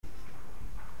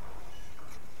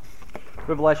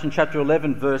Revelation chapter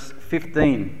 11, verse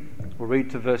 15. We'll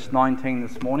read to verse 19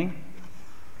 this morning.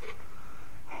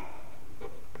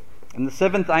 And the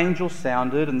seventh angel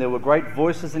sounded, and there were great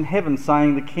voices in heaven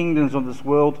saying, The kingdoms of this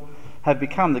world have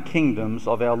become the kingdoms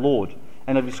of our Lord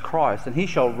and of his Christ, and he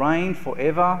shall reign for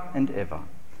ever and ever.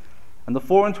 And the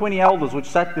 24 elders which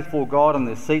sat before God on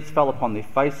their seats fell upon their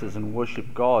faces and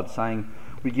worshipped God, saying,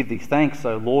 We give thee thanks,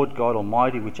 O Lord God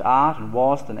Almighty, which art and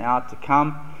wast and art to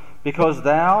come, because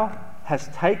thou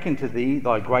hast taken to thee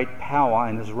thy great power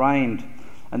and hast reigned.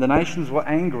 And the nations were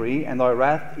angry, and thy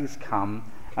wrath is come,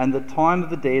 and the time of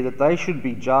the day that they should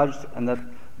be judged, and that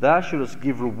thou shouldest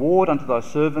give reward unto thy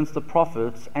servants the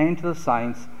prophets, and to the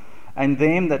saints, and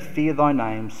them that fear thy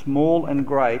name, small and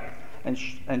great,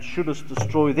 and shouldest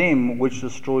destroy them which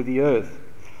destroy the earth.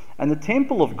 And the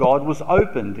temple of God was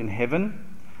opened in heaven,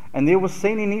 and there was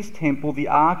seen in his temple the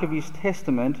ark of his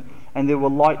testament, and there were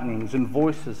lightnings and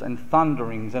voices and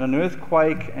thunderings and an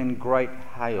earthquake and great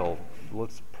hail.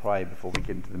 Let's pray before we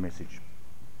get into the message.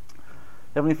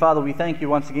 Heavenly Father, we thank you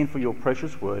once again for your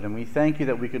precious word, and we thank you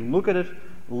that we can look at it,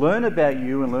 learn about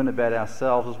you and learn about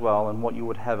ourselves as well and what you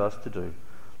would have us to do.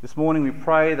 This morning we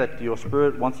pray that your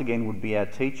Spirit once again would be our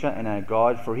teacher and our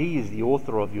guide, for he is the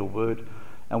author of your word,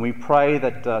 and we pray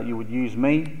that you would use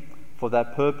me for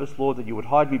that purpose, Lord, that you would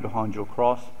hide me behind your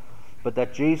cross, but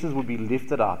that Jesus would be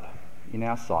lifted up in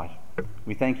our sight.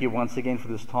 We thank you once again for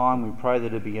this time. We pray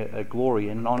that it be a glory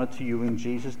and an honour to you in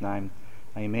Jesus' name.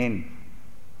 Amen.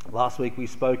 Last week we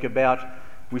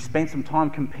spent some time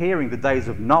comparing the days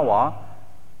of Noah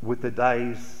with the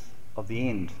days of the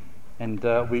end. And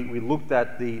we looked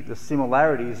at the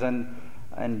similarities and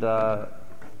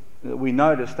we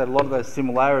noticed that a lot of those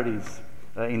similarities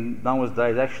in Noah's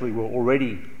days actually were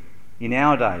already in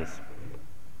our days.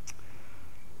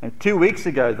 And 2 weeks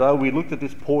ago, though, we looked at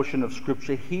this portion of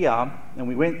Scripture here, and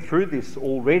we went through this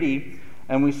already,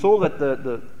 and we saw that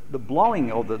the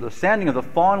blowing or the sounding of the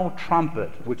final trumpet,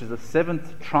 which is the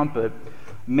seventh trumpet,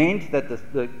 meant that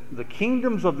the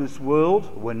kingdoms of this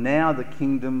world were now the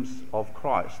kingdoms of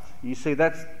Christ. You see,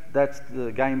 that's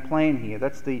the game plan here.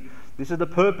 This is the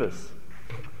purpose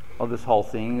of this whole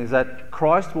thing, is that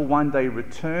Christ will one day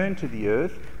return to the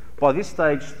earth. By this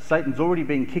stage, Satan's already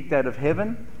been kicked out of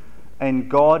heaven, and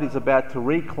God is about to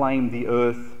reclaim the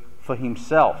earth for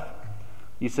himself.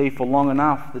 You see, for long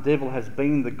enough, the devil has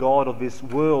been the god of this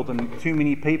world, and too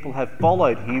many people have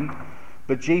followed him.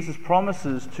 But Jesus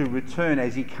promises to return.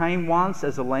 As he came once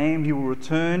as a lamb, he will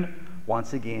return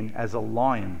once again as a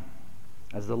lion,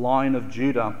 as the Lion of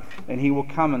Judah, and he will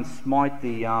come and smite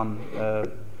the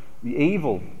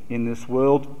evil in this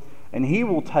world, and he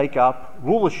will take up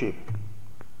rulership.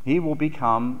 He will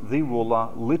become the ruler,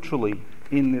 literally,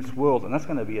 in this world, and that's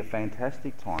going to be a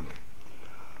fantastic time.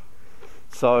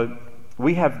 So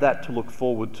we have that to look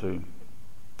forward to.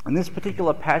 And this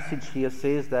particular passage here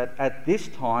says that at this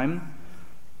time,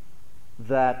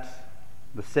 that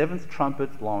the seventh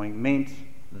trumpet blowing meant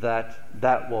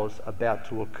that was about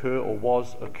to occur or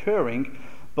was occurring.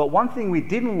 But one thing we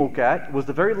didn't look at was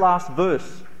the very last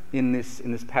verse in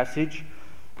this passage.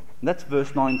 And that's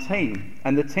verse 19.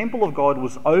 And the temple of God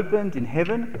was opened in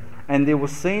heaven, and there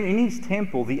was seen in his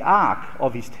temple the ark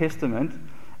of his testament,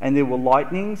 and there were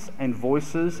lightnings and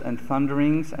voices and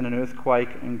thunderings and an earthquake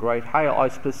and great hail. I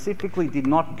specifically did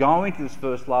not go into this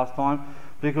verse last time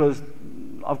because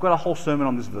I've got a whole sermon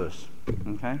on this verse.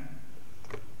 Okay?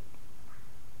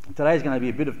 Today is going to be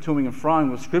a bit of toing and froing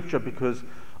with Scripture because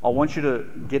I want you to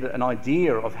get an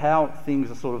idea of how things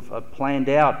are sort of planned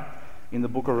out in the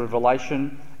book of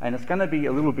Revelation, and it's going to be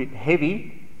a little bit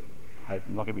heavy. I hope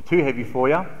not going to be too heavy for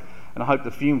you, and I hope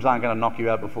the fumes aren't going to knock you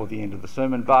out before the end of the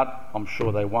sermon, but I'm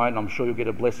sure they won't, and I'm sure you'll get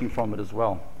a blessing from it as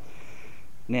well.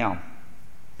 Now,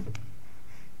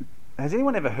 has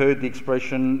anyone ever heard the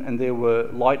expression, and there were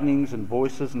lightnings and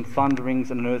voices and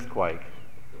thunderings and an earthquake?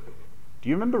 Do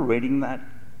you remember reading that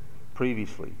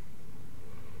previously?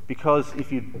 Because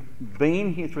if you've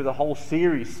been here through the whole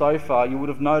series so far, you would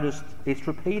have noticed it's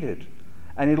repeated,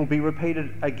 and it'll be repeated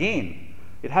again.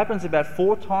 It happens about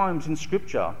 4 times in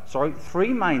Scripture.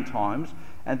 3 main times,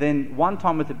 and then 1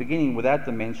 time at the beginning without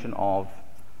the mention of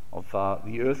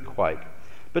the earthquake.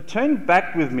 But turn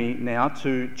back with me now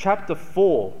to chapter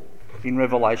 4 in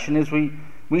Revelation, as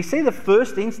we see the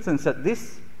first instance that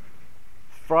this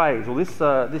phrase or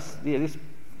this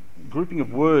grouping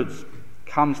of words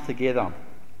comes together.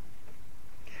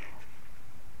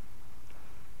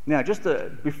 Now, just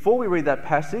before we read that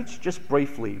passage, just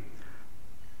briefly,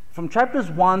 from chapters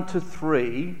 1 to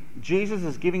 3, Jesus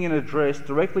is giving an address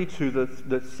directly to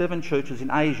the 7 churches in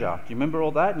Asia. Do you remember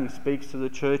all that? And he speaks to the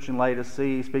church in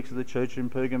Laodicea, he speaks to the church in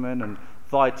Pergamon and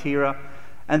Thyatira.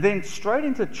 And then straight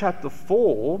into chapter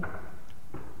 4,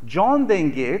 John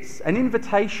then gets an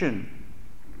invitation.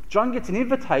 John gets an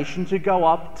invitation to go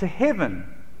up to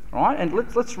heaven, right? And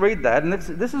let's read that. And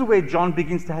this is where John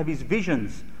begins to have his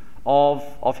visions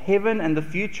of heaven and the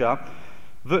future.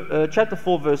 Chapter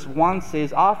 4 verse 1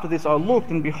 says, "After this I looked,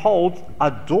 and behold,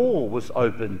 a door was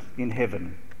opened in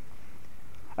heaven.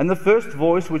 And the first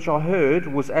voice which I heard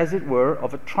was as it were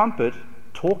of a trumpet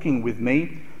talking with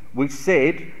me, which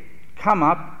said, Come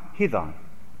up hither,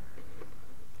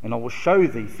 and I will show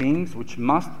thee things which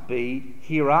must be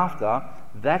hereafter."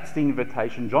 That's the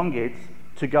invitation John gets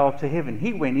to go up to heaven.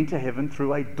 He went into heaven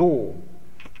through a door.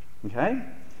 Okay?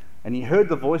 And he heard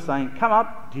the voice saying, "Come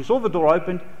up." He saw the door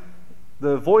opened.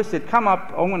 The voice said, "Come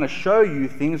up, I'm going to show you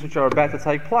things which are about to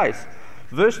take place."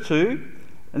 Verse 2,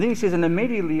 and then he says, "And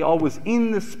immediately I was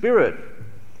in the Spirit,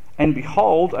 and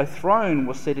behold, a throne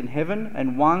was set in heaven,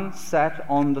 and one sat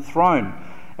on the throne.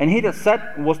 And he that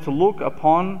sat was to look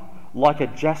upon like a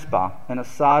jasper and a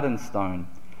sardine stone.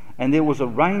 And there was a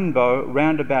rainbow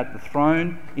round about the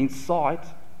throne in sight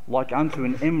like unto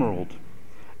an emerald.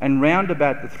 And round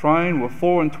about the throne were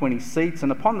 24 seats,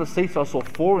 and upon the seats I saw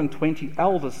 24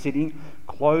 elders sitting,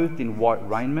 clothed in white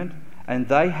raiment, and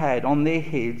they had on their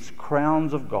heads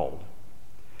crowns of gold.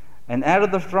 And out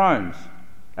of the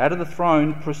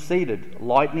throne proceeded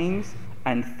lightnings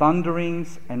and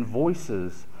thunderings and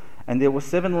voices. And there were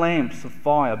 7 lamps of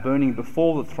fire burning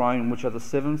before the throne, which are the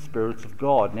 7 spirits of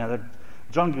God." Now,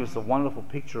 John gives us a wonderful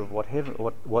picture of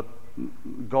what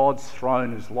God's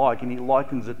throne is like, and he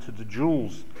likens it to the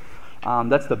jewels.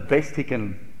 That's the best he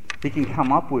can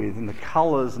come up with, and the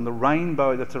colours and the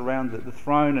rainbow that's around the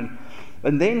throne.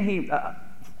 And then he,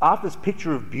 after this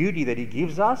picture of beauty that he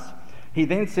gives us, he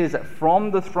then says that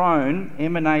from the throne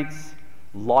emanates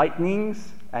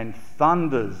lightnings and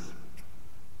thunders.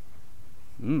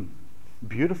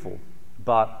 Beautiful,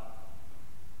 but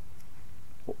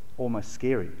almost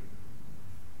scary.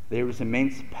 There is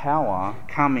immense power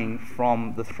coming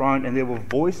from the throne, and there were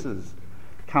voices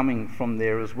coming from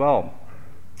there as well.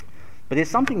 But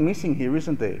there's something missing here,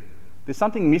 isn't there? There's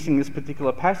something missing in this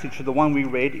particular passage to the one we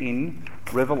read in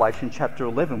Revelation chapter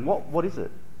 11. What is it?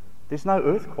 There's no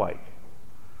earthquake.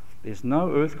 There's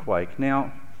no earthquake.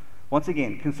 Now, once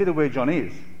again, consider where John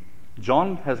is.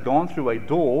 John has gone through a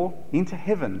door into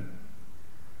heaven.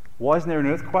 Why isn't there an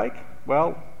earthquake?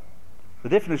 Well, the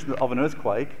definition of an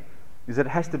earthquake is that it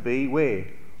has to be where?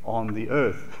 On the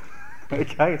earth.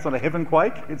 Okay, it's not a heaven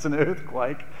quake, it's an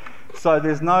earthquake. So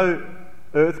there's no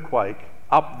earthquake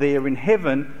up there in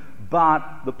heaven,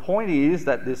 but the point is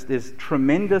that there's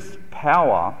tremendous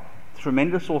power,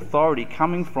 tremendous authority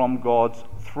coming from God's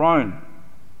throne.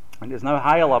 And there's no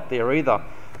hail up there either,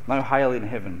 no hail in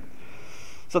heaven.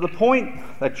 So the point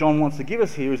that John wants to give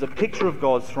us here is a picture of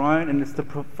God's throne, and it's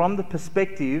from the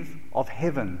perspective of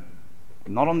heaven,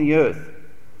 not on the earth.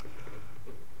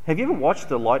 Have you ever watched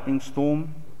a lightning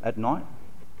storm at night?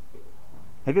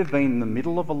 Have you ever been in the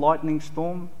middle of a lightning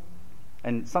storm?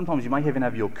 And sometimes you may even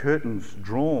have your curtains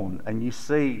drawn, and you'll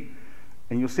see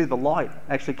the light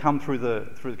actually come through the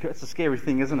curtain. It's a scary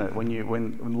thing, isn't it?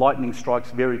 When lightning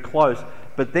strikes very close.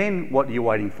 But then what are you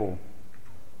waiting for?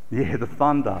 Yeah, the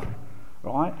thunder,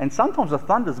 right? And sometimes the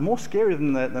thunder is more scary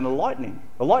than the lightning.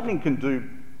 The lightning can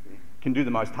do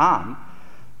the most harm,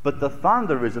 but the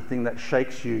thunder is a thing that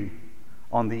shakes you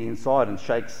on the inside and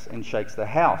shakes the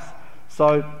house.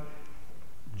 So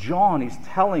John is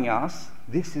telling us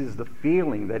this is the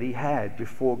feeling that he had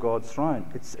before God's throne.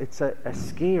 It's a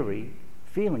scary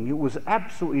feeling. It was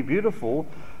absolutely beautiful,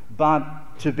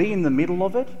 but to be in the middle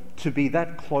of it, to be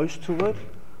that close to it,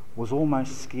 was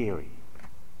almost scary.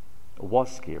 It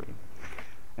was scary.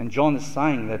 And John is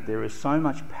saying that there is so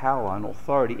much power and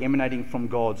authority emanating from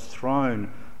God's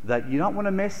throne that you don't want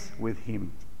to mess with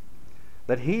him.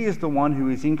 That he is the one who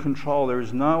is in control. There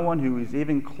is no one who is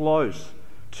even close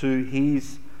to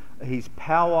his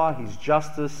power, his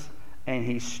justice, and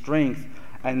his strength.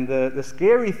 And the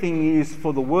scary thing is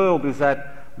for the world is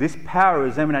that this power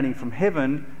is emanating from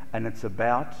heaven, and it's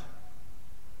about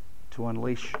to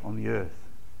unleash on the earth.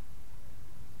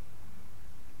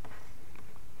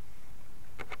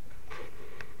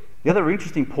 The other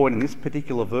interesting point in this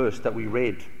particular verse that we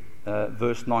read,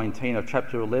 verse 19 of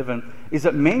chapter 11, is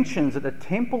it mentions that the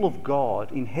temple of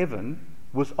God in heaven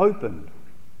was opened.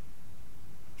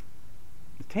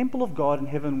 The temple of God in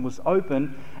heaven was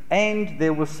open, and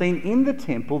there was seen in the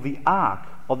temple the Ark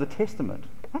of the Testament.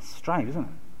 That's strange, isn't it?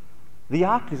 The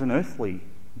Ark is an earthly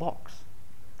box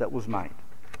that was made.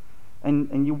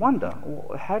 And you wonder,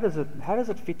 how does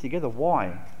it fit together?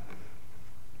 Why?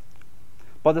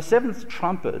 By the seventh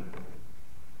trumpet,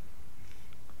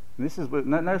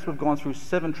 Notice we've gone through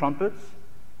 7 trumpets,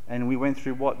 and we went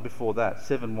through what before that?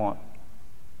 7 what?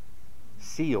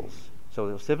 Seals. So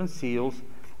there were 7 seals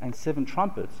and 7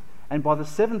 trumpets. And by the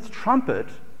 7th trumpet,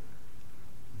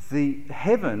 the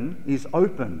heaven is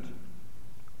opened.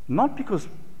 Not because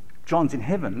John's in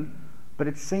heaven, but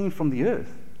it's seen from the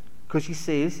earth. Because he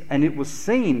says, and it was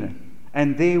seen,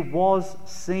 and there was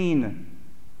seen.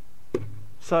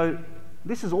 So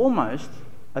this is almost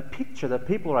a picture that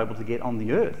people are able to get on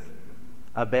the earth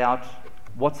about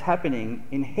what's happening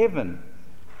in heaven.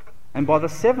 And by the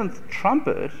 7th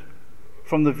trumpet,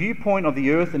 from the viewpoint of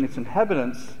the earth and its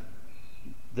inhabitants,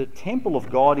 the temple of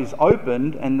God is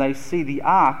opened and they see the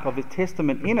ark of His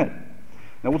testament in it.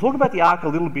 Now we'll talk about the ark a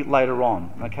little bit later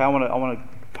on. Okay, I want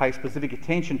to pay specific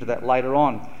attention to that later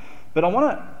on. But I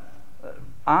want to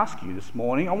ask you this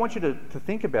morning, I want you to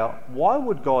think about, why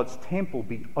would God's temple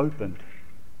be opened?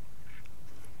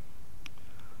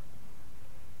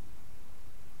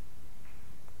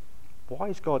 Why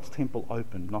is God's temple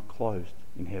open, not closed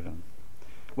in heaven?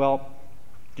 Well,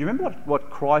 do you remember what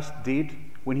Christ did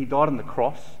when He died on the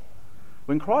cross?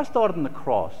 When Christ died on the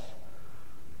cross,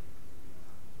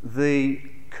 the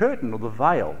curtain or the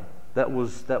veil that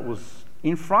was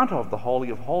in front of the Holy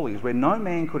of Holies, where no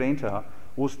man could enter,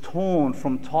 was torn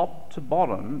from top to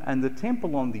bottom, and the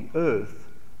temple on the earth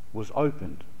was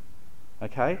opened.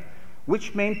 Okay?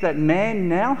 Which meant that man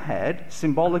now had,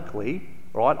 symbolically,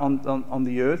 right, on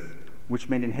the earth, which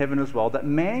meant in heaven as well, that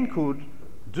man could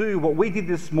do what we did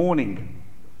this morning,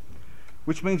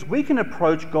 which means we can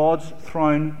approach God's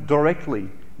throne directly.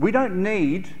 We don't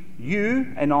need,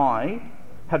 you and I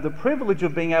have the privilege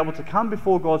of being able to come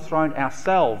before God's throne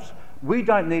ourselves. We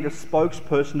don't need a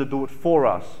spokesperson to do it for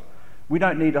us. We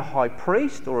don't need a high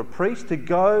priest or a priest to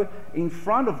go in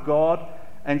front of God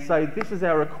and say, this is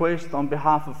our request on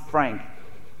behalf of Frank,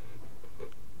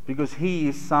 because he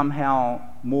is somehow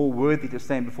more worthy to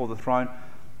stand before the throne.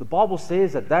 The Bible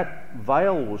says that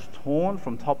veil was torn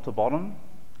from top to bottom.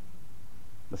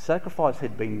 The sacrifice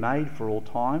had been made for all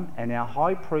time, and our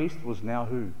high priest was now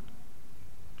who?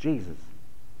 Jesus.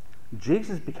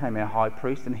 Jesus became our high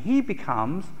priest, and He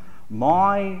becomes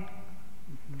my,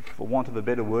 for want of a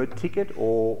better word, ticket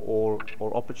or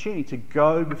opportunity to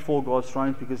go before God's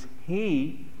throne, because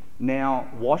He now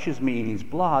washes me in His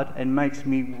blood and makes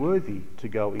me worthy to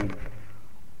go in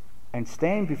and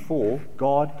stand before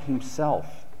God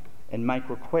Himself and make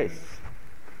requests.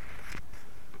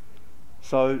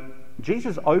 So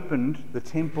Jesus opened the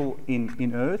temple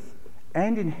in earth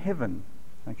and in heaven,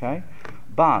 okay?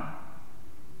 But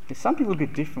there's something a little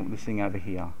bit different with this thing over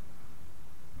here.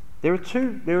 There are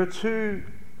two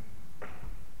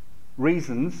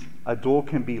reasons a door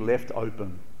can be left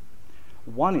open.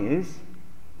 One is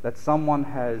that someone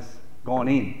has gone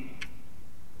in,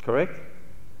 correct?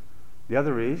 The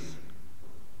other is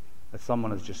that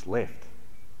someone has just left.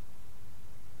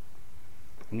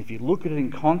 And if you look at it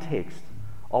in context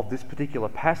of this particular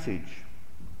passage,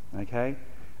 okay,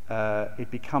 it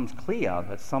becomes clear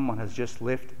that someone has just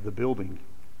left the building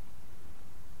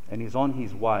and is on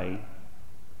his way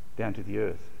down to the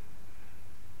earth.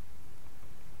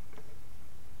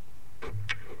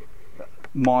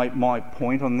 My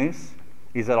point on this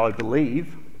is that I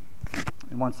believe,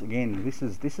 and once again, this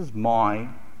is my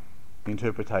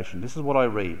interpretation, this is what I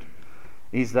read,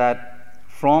 is that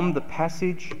from the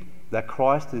passage that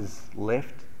Christ has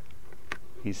left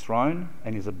His throne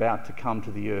and is about to come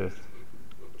to the earth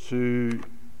to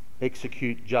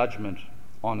execute judgment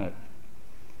on it.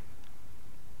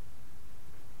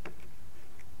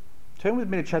 Turn with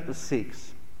me to chapter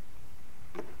 6.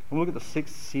 We'll look at the 6th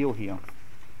seal here.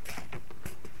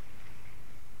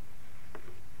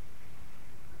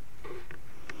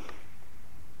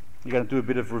 You're going to do a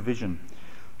bit of revision.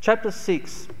 Chapter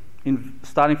 6,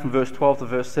 starting from verse 12 to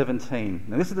verse 17.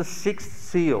 Now this is the 6th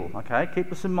seal, okay?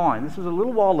 Keep this in mind. This was a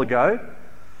little while ago,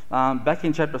 back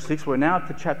in chapter 6. We're now up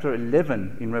to chapter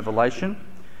 11 in Revelation.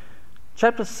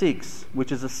 Chapter 6,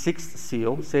 which is the 6th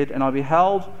seal, said, "And I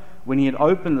beheld when He had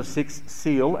opened the 6th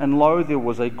seal, and lo, there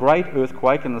was a great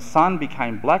earthquake, and the sun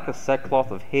became black as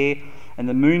sackcloth of hair, and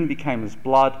the moon became as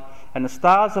blood, and the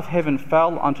stars of heaven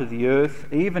fell unto the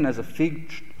earth, even as a fig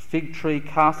tree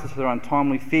casteth her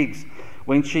untimely figs,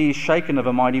 when she is shaken of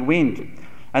a mighty wind.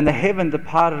 And the heaven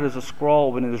departed as a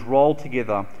scroll when it is rolled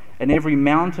together, and every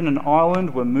mountain and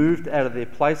island were moved out of their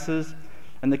places.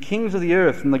 And the kings of the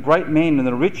earth, and the great men, and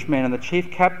the rich men, and the chief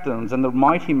captains, and the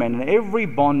mighty men, and every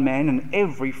bondman, and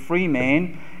every free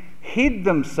man, hid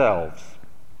themselves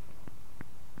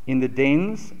in the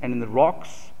dens and in the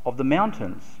rocks of the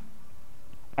mountains,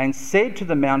 and said to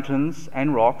the mountains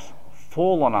and rocks,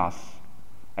 Fall on us,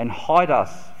 and hide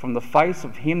us from the face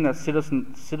of him that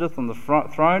sitteth on the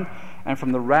throne, and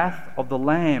from the wrath of the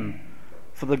Lamb.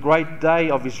 For the great day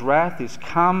of his wrath is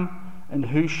come, and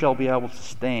who shall be able to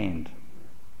stand?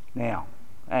 Now,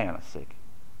 hang on a sec.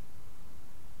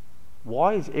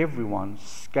 Why is everyone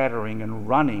scattering and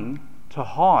running to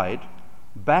hide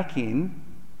back in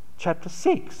chapter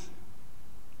 6?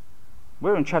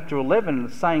 We're in chapter 11 and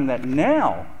it's saying that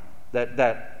now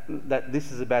that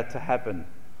this is about to happen.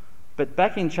 But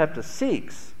back in chapter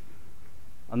 6,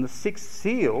 on the 6th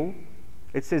seal,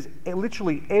 it says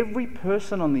literally every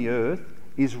person on the earth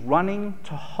is running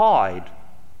to hide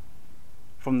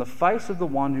from the face of the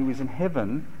one who is in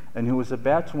heaven and who is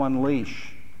about to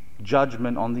unleash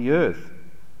judgment on the earth.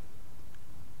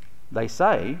 They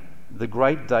say, the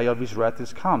great day of his wrath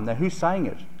is come. Now, who's saying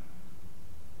it?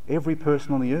 Every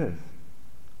person on the earth.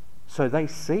 So they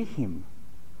see him.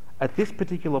 At this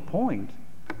particular point,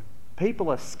 people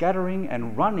are scattering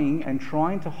and running and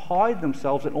trying to hide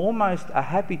themselves and almost are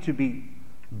happy to be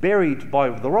buried by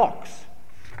the rocks,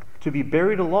 to be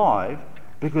buried alive,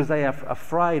 because they are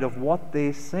afraid of what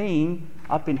they're seeing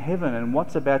up in heaven and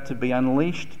what's about to be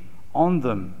unleashed on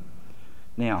them.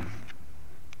 Now,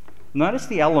 notice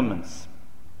the elements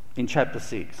in chapter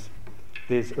 6.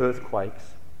 There's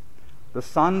earthquakes. The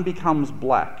sun becomes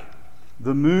black.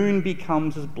 The moon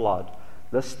becomes as blood.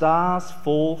 The stars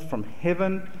fall from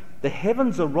heaven. The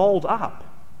heavens are rolled up,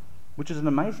 which is an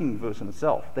amazing verse in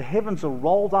itself. The heavens are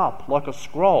rolled up like a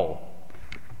scroll.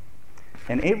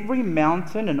 And every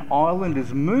mountain and island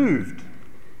is moved.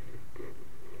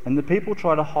 And the people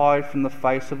try to hide from the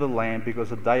face of the Lamb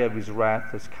because the day of his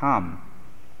wrath has come.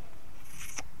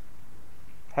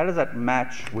 How does that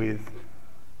match with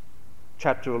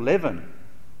chapter 11?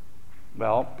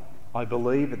 Well, I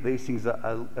believe that these things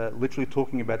are literally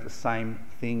talking about the same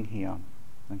thing here.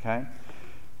 Okay?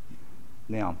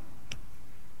 Now,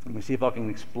 let me see if I can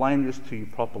explain this to you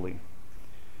properly.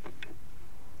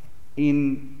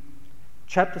 In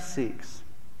chapter 6,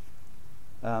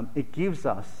 it gives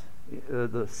us,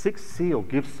 the 6th seal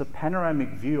gives us a panoramic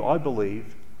view, I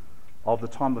believe, of the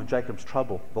time of Jacob's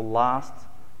trouble, the last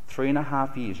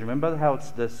 3.5 years. Remember how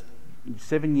it's this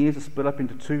 7 years are split up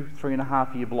into 2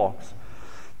 3.5 year blocks.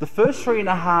 The first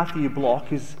 3.5 year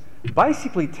block is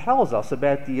basically tells us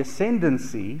about the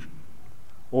ascendancy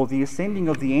or the ascending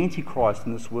of the Antichrist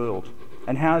in this world,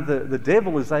 and how the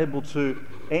devil is able to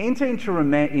enter into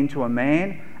a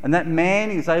man, and that man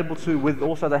is able to, with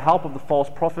also the help of the false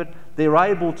prophet, they're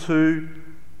able to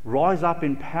rise up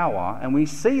in power. And we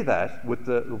see that with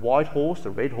the white horse,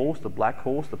 the red horse, the black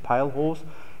horse, the pale horse.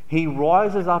 He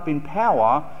rises up in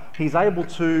power. He's able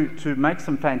to make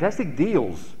some fantastic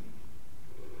deals.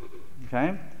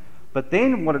 Okay? But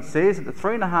then what it says, at the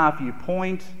 3.5 year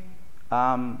point,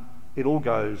 it all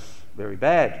goes very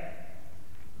bad.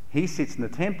 He sits in the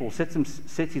temple,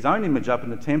 sets his own image up in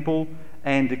the temple,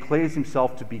 and declares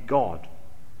himself to be God.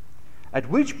 At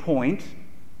which point,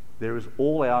 there is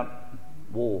all-out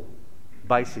war,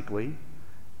 basically.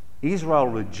 Israel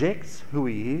rejects who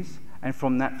he is, and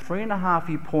from that 3.5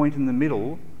 year point in the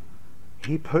middle,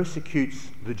 he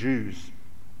persecutes the Jews.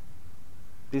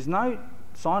 There's no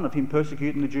sign of him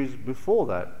persecuting the Jews before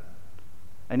that.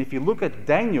 And if you look at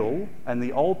Daniel and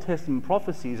the Old Testament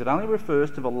prophecies, it only refers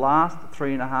to the last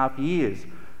 3.5 years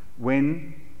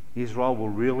when Israel will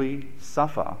really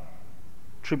suffer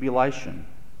tribulation.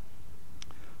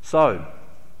 So,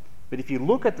 but if you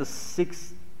look at the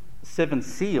 7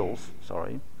 seals,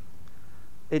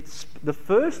 it's the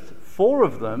first 4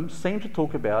 of them seem to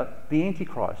talk about the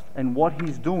Antichrist and what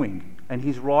he's doing and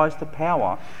his rise to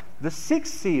power. The 6th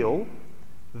seal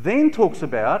then talks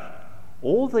about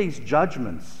all these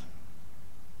judgments: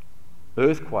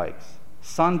 earthquakes,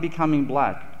 sun becoming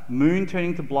black, moon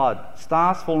turning to blood,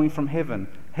 stars falling from heaven,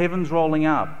 heavens rolling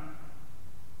up.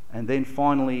 And then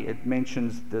finally it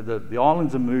mentions the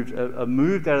islands are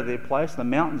moved out of their place, the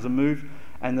mountains are moved,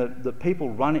 and the people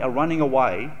are running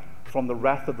away from the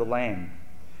wrath of the Lamb.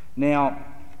 Now,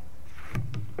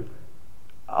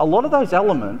 a lot of those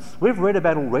elements we've read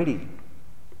about already.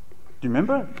 Do you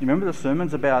remember? Do you remember the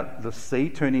sermons about the sea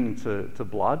turning into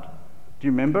blood? Do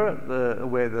you remember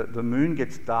where the moon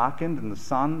gets darkened and the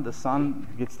sun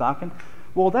gets darkened?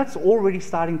 Well, that's already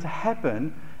starting to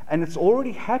happen, and it's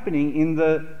already happening in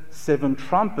the 7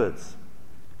 trumpets.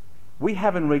 We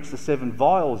haven't reached the 7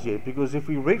 vials yet, because if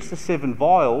we reach the 7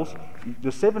 vials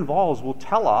will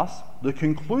tell us the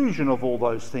conclusion of all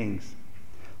those things.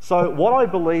 So what I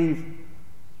believe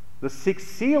the 6th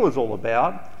seal is all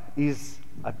about is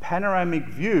a panoramic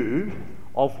view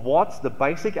of what's the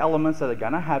basic elements that are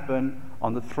going to happen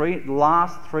on the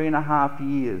last 3.5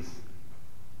 years.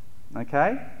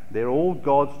 Okay? They're all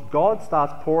God's. God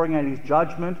starts pouring out his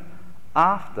judgment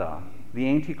after the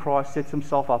Antichrist sets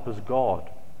himself up as God.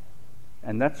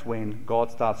 And that's when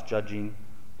God starts judging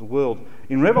the world.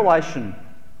 In Revelation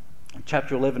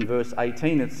chapter 11, verse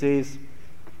 18, it says,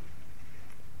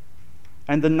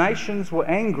 "And the nations were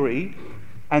angry,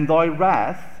 and thy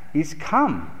wrath is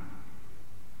come.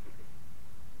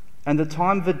 And the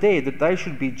time of the dead, that they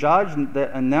should be judged,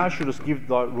 and thou shouldest give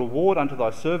thy reward unto thy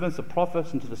servants, the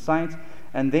prophets, and to the saints,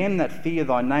 and them that fear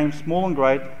thy name, small and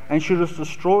great, and shouldest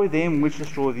destroy them which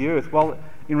destroy the earth." Well,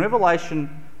 in Revelation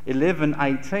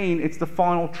 11:18, it's the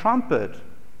final trumpet.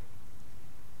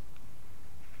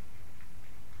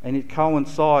 And it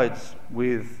coincides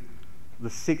with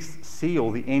the sixth seal,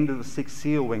 the end of the sixth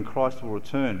seal, when Christ will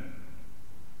return.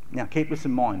 Now, keep this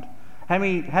in mind. How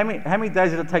many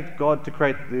days did it take God to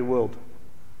create the world?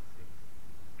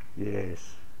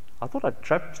 Yes. I thought I'd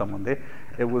trapped someone there.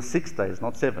 It was 6 days,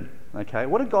 not 7. Okay.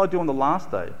 What did God do on the last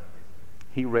day?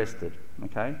 He rested.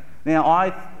 Okay. Now,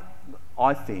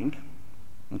 I think,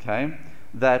 okay,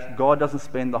 that God doesn't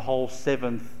spend the whole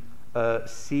seventh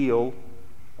seal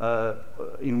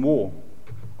in war.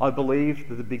 I believe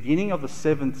that the beginning of the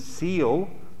seventh seal,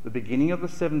 the beginning of the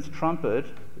seventh trumpet,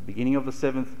 the beginning of the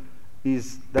seventh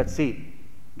that's it,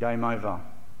 game over.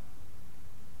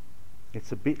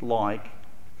 It's a bit like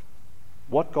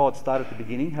what God started at the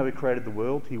beginning, how he created the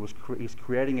world. He's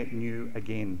creating it new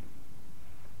again.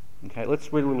 Okay,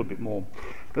 let's read a little bit more.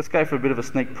 Let's go for a bit of a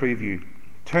sneak preview.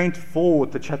 Turn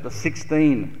forward to chapter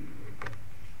 16.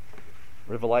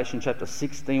 Revelation chapter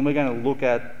 16. We're going to look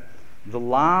at the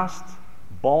last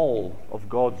bowl of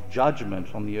God's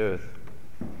judgment on the earth.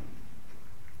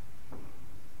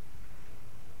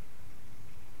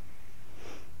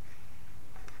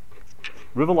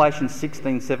 Revelation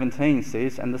 16:17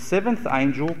 says, "And the seventh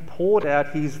angel poured out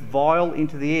his vial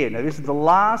into the air." Now this is the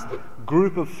last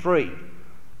group of 3.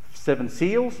 7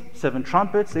 seals, 7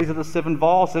 trumpets, these are the 7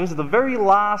 vials. So this is the very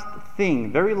last thing,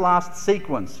 very last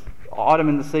sequence, item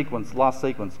in the sequence, last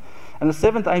sequence. "And the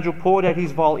seventh angel poured out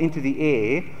his vial into the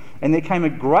air, and there came a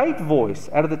great voice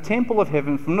out of the temple of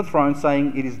heaven from the throne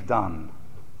saying, 'It is done.'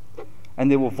 And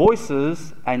there were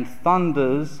voices and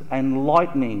thunders and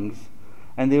lightnings,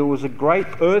 and there was a great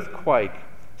earthquake,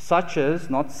 such as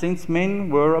not since men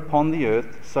were upon the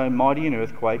earth, so mighty an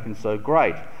earthquake and so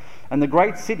great. And the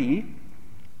great city,"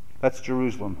 that's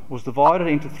Jerusalem, "was divided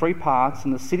into 3 parts,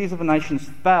 and the cities of the nations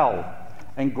fell.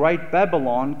 And great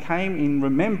Babylon came in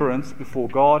remembrance before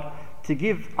God to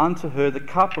give unto her the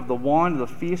cup of the wine of the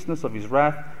fierceness of his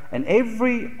wrath. And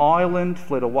every island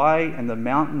fled away, and the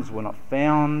mountains were not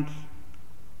found."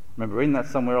 Remember reading that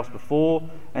somewhere else before.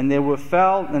 And there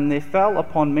fell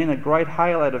upon men a great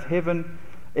hail out of heaven,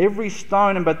 every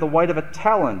stone about the weight of a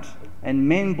talent. And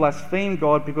men blasphemed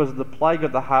God because of the plague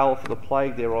of the hail, for the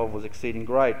plague thereof was exceeding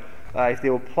great.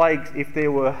 If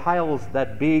there were hails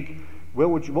that big, what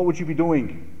would you be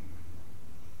doing?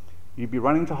 You'd be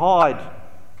running to hide.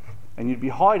 And you'd be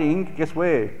hiding, guess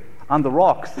where? Under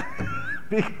rocks.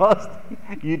 Because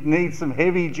you'd need some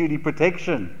heavy duty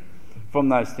protection from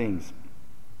those things.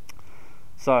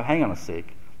 So hang on a sec.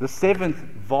 The 7th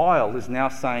vial is now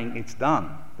saying it's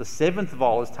done. The 7th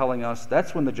vial is telling us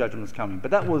that's when the judgment is coming. But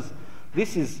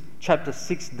this is chapter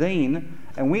 16,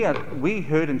 and we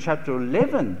heard in chapter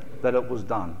 11 that it was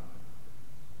done.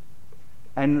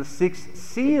 And the 6th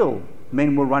seal,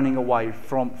 men were running away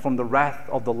from the wrath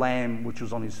of the Lamb which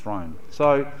was on his throne.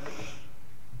 So,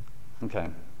 okay.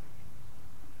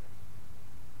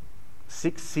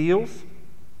 6 seals,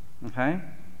 okay?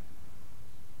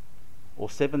 Or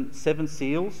seven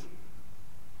seals,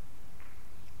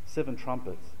 7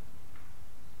 trumpets,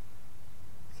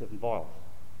 7 vials.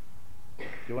 Do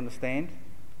you understand?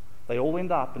 They all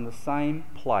end up in the same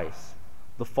place,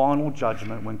 the final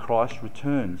judgment when Christ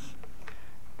returns.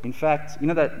 In fact, you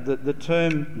know that the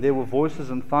term, there were voices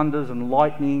and thunders and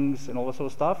lightnings and all that sort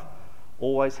of stuff,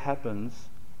 always happens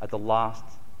at the last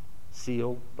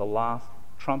seal, the last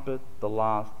trumpet, the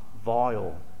last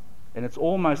vial. And it's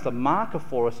almost a marker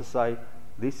for us to say,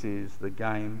 this is the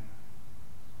game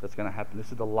that's going to happen.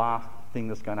 This is the last thing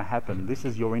that's going to happen. This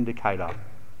is your indicator.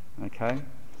 Okay?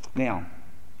 Now,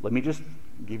 let me just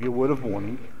give you a word of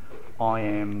warning.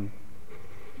 I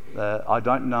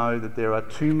don't know that there are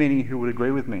too many who would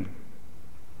agree with me.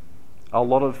 A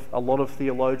lot of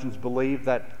theologians believe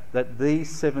that these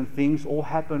 7 things all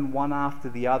happen one after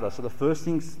the other. So the first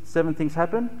 7 things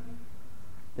happen.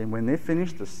 Then when they're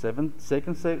finished, the second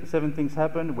 7 things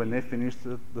happen. When they're finished,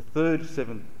 the third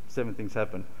 7 things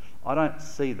happen. I don't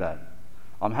see that.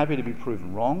 I'm happy to be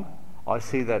proven wrong. I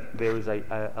see that there is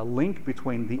a link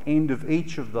between the end of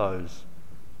each of those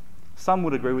Some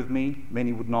would agree with me,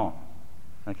 many would not.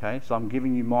 Okay, so I'm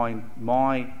giving you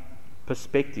my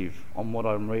perspective on what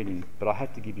I'm reading, but I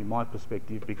have to give you my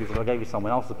perspective, because if I gave you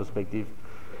someone else's perspective,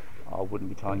 I wouldn't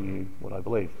be telling you what I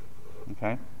believe.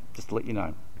 Okay, just to let you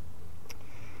know.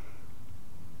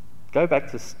 Go back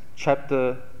to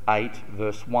chapter 8,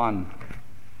 verse 1.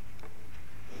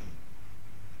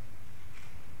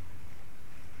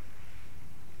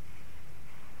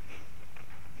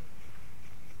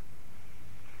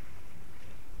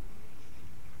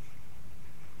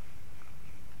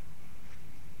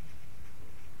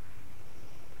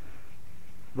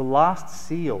 The last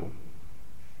seal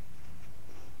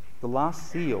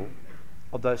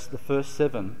of the first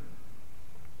 7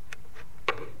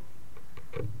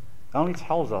 only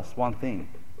tells us one thing.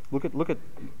 Look at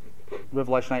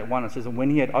Revelation 8:1. It says, "And when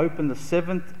he had opened the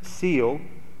 7th seal,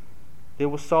 there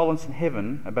was silence in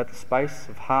heaven about the space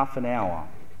of half an hour."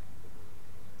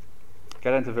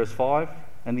 Go down to verse 5.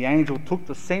 "And the angel took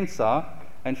the censer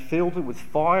and filled it with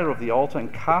fire of the altar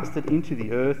and cast it into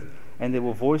the earth, and there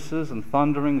were voices and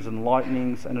thunderings and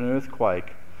lightnings and an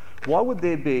earthquake." Why would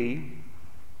there be,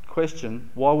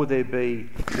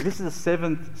 if this is the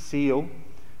 7th seal,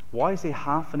 why is there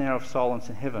half an hour of silence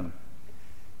in heaven?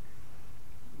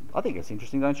 I think it's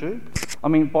interesting, don't you? I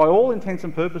mean, by all intents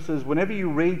and purposes, whenever you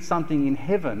read something in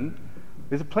heaven,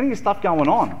 there's plenty of stuff going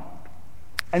on.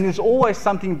 And there's always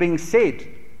something being said.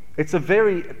 It's a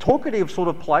very talkative sort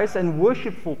of place and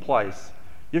worshipful place.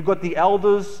 You've got the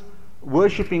elders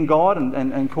worshipping God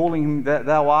and calling him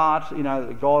thou art,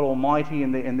 God Almighty,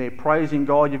 and they're praising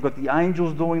God. You've got the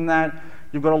angels doing that.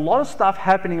 You've got a lot of stuff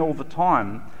happening all the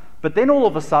time. But then all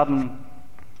of a sudden,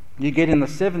 you get in the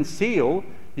 7th seal,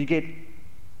 you get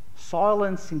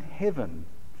silence in heaven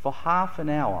for half an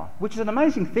hour, which is an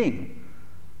amazing thing.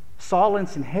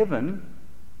 Silence in heaven,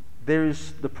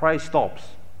 the praise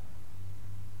stops.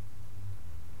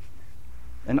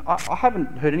 And I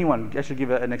haven't heard anyone actually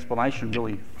give an explanation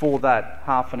really for that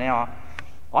half an hour.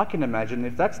 I can imagine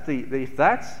if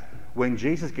that's when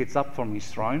Jesus gets up from his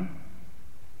throne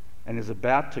and is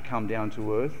about to come down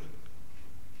to earth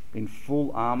in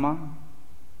full armour,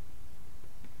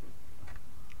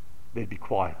 there'd be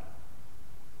quiet.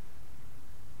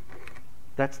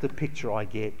 That's the picture I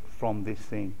get from this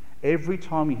thing. Every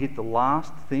time you hit the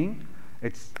last thing,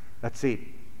 that's it.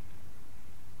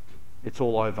 It's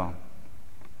all over.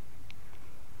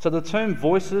 So the term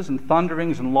voices and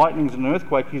thunderings and lightnings and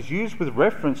earthquake is used with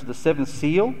reference to the 7th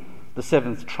seal, the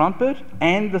 7th trumpet,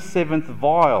 and the 7th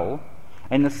vial.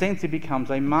 In a sense, it becomes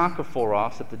a marker for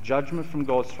us that the judgment from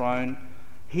God's throne,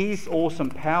 his awesome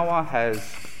power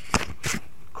has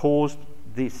caused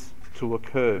this to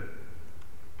occur.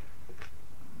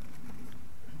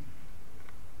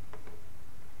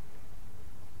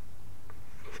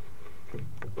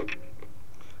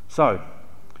 So,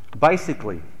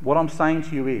 basically, what I'm saying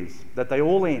to you is that they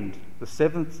all end. The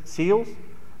 7 seals,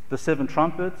 the 7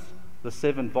 trumpets, the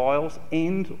 7 vials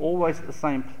end always at the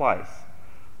same place.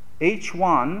 Each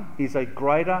one is a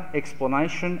greater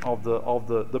explanation of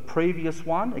the previous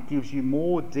one. It gives you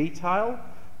more detail,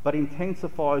 but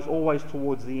intensifies always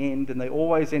towards the end, and they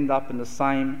always end up in the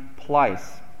same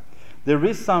place. There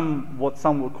is what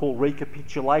some would call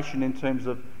recapitulation in terms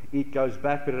of it goes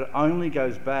back, but it only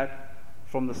goes back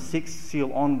from the 6th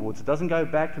seal onwards. It doesn't go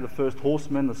back to the first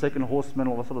horseman, the second horseman,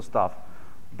 all that sort of stuff.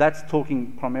 That's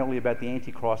talking primarily about the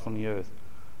Antichrist on the earth.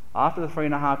 After the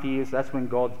 3.5 years, that's when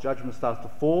God's judgment starts to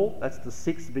fall. That's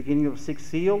the beginning of the 6th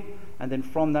seal. And then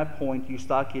from that point, you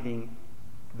start getting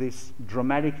this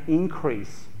dramatic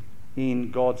increase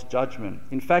in God's judgment.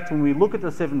 In fact, when we look at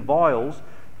the 7 vials,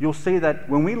 you'll see that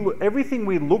everything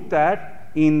we looked at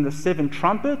in the 7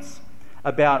 trumpets,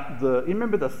 about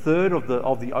remember the third of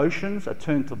the oceans are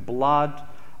turned to blood,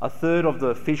 a third of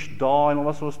the fish die, and all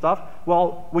that sort of stuff.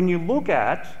 Well, when you look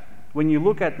at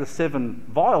the 7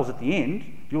 vials at the end,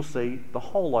 you'll see the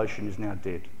whole ocean is now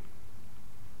dead.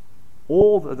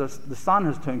 All the sun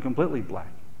has turned completely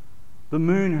black. The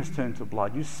moon has turned to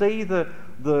blood. You see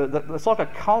it's like a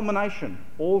culmination,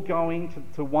 all going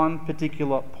to one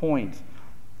particular point.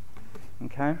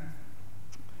 Okay.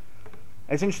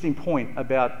 It's an interesting point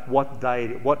about what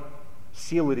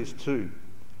seal it is to.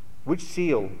 Which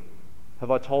seal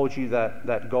have I told you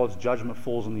that God's judgment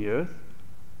falls on the earth?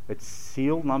 It's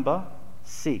seal number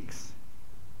 6.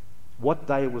 What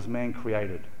day was man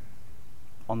created?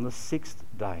 On the 6th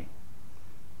day.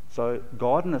 So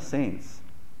God, in a sense,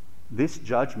 this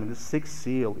judgment, this 6th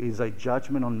seal, is a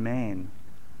judgment on man.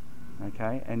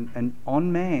 Okay? And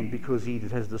on man, because he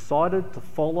has decided to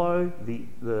follow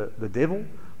the devil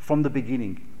from the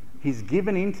beginning. He's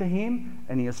given in to him,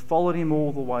 and he has followed him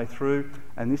all the way through.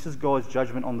 And this is God's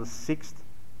judgment on the 6th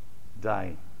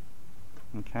day.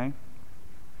 Okay?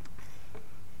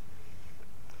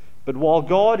 But while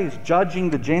God is judging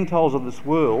the Gentiles of this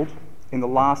world in the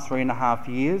last 3.5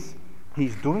 years,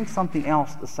 he's doing something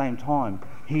else at the same time.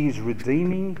 He is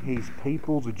redeeming his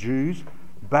people, the Jews,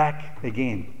 back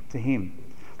again to him.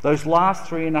 Those last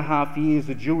 3.5 years,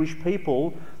 the Jewish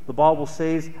people, the Bible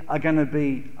says, are going to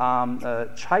be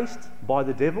chased by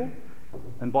the devil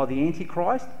and by the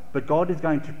Antichrist, but God is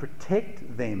going to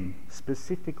protect them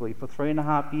specifically for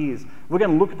 3.5 years. We're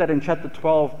going to look at that in chapter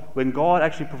 12, when God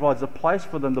actually provides a place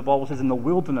for them, the Bible says, in the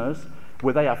wilderness,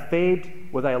 where they are fed,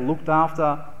 where they are looked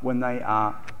after, where they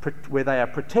are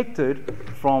protected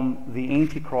from the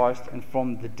Antichrist and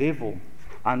from the devil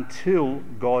until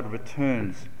God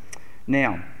returns.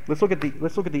 Now, let's look at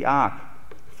the ark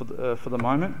for the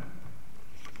moment.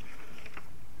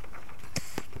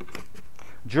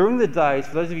 During the days,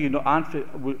 for those of you who aren't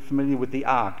familiar with the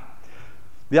ark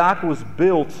was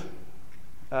built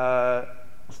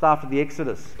just after the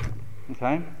Exodus.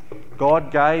 Okay,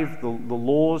 God gave the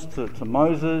laws to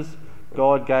Moses.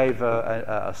 God gave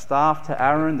a staff to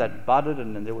Aaron that budded,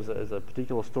 and there was a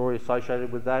particular story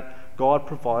associated with that. God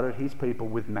provided his people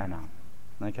with manna.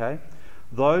 Okay,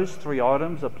 those 3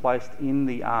 items are placed in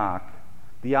the ark.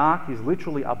 The ark is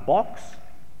literally a box,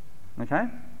 okay,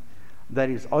 that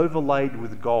is overlaid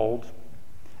with gold,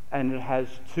 and it has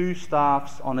 2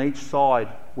 staffs on each side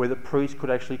where the priest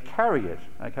could actually carry it.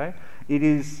 Okay, it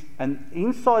is, and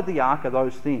inside the ark are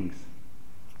those things.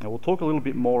 Now we'll talk a little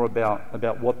bit more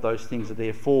about what those things are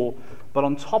there for. But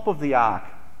on top of the ark,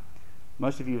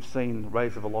 most of you have seen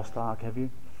Raiders of the Lost Ark, have you?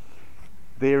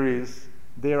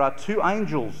 There are 2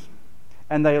 angels,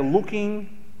 and they are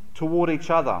looking toward each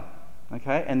other.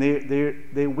 Okay, and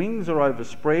their wings are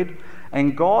overspread,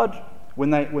 and God,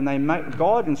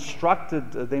 God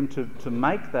instructed them to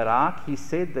make that ark. He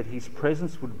said that his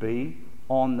presence would be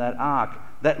on that ark.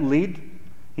 That lid,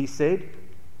 he said,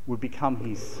 would become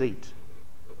his seat,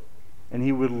 and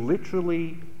he would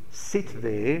literally sit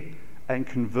there and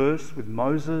converse with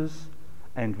Moses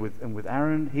and with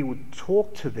Aaron. He would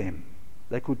talk to them.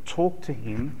 They could talk to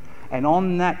him, and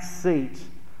on that seat,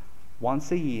 once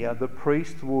a year, the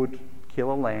priest would kill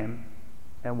a lamb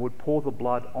and would pour the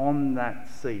blood on that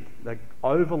seat, the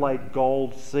overlaid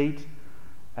gold seat,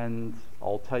 and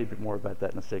I'll tell you a bit more about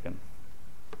that in a second.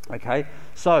 Okay,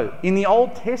 so in the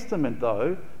Old Testament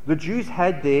though, the Jews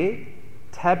had their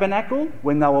tabernacle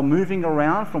when they were moving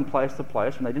around from place to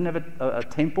place, when they didn't have a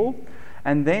temple,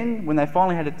 and then when they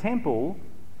finally had a temple,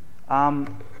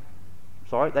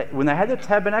 when they had the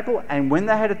tabernacle and when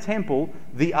they had a temple,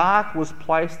 the ark was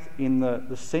placed in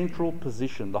the central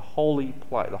position, the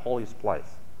holiest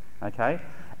place. Okay?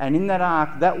 And in that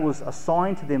ark, that was a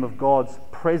sign to them of God's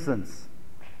presence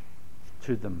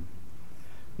to them.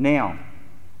 Now,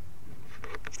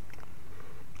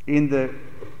 in the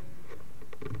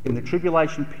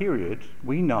tribulation period,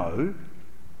 we know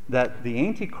that the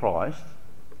Antichrist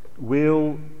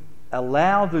will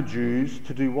allow the Jews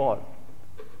to do what?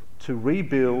 To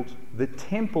rebuild the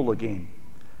temple again.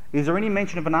 Is there any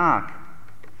mention of an ark?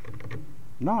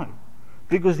 No,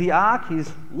 because the ark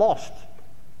is lost.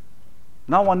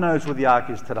 No one knows where the ark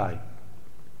is today.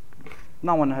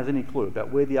 No one has any clue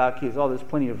about where the ark is. Oh, there's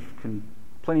plenty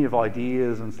of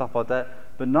ideas and stuff like that,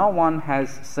 but no one has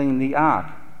seen the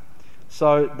ark.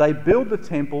 So they build the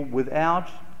temple without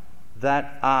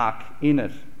that ark in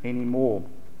it anymore.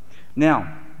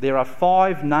 Now, there are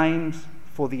 5 names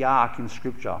for the ark in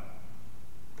Scripture.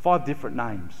 5 different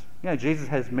names. You know, Jesus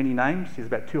has many names. There's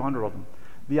about 200 of them.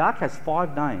 The ark has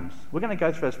 5 names. We're going to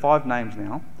go through those 5 names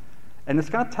now, and it's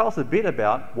going to tell us a bit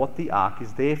about what the ark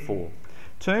is there for.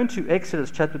 Turn to Exodus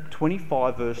chapter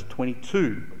 25, verse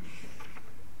 22.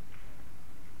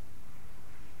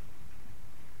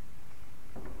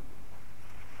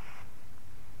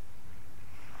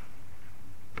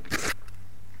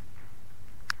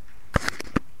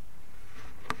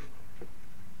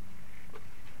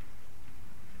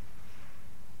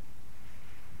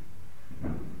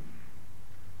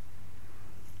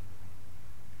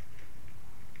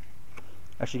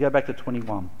 Actually, go back to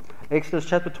 21. Exodus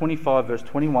chapter 25, verse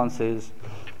 21 says,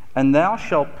 "And thou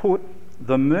shalt put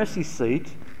the mercy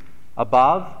seat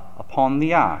above upon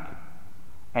the ark,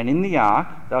 and in the ark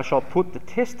thou shalt put the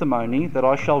testimony that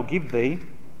I shall give thee,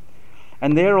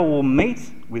 and there I will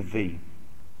meet with thee,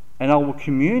 and I will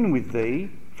commune with thee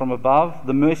from above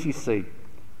the mercy seat,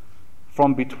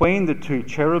 from between the 2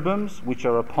 cherubims which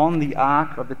are upon the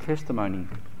ark of the testimony,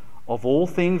 of all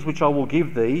things which I will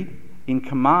give thee in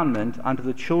commandment unto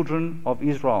the children of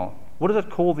Israel." What does it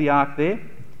call the ark there?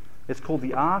 It's called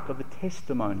the Ark of the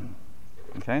Testimony.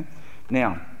 Okay?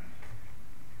 Now,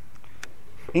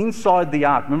 inside the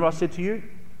Ark, remember I said to you,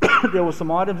 there were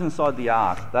some items inside the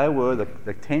Ark. They were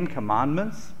the 10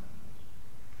 Commandments.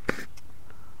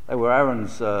 They were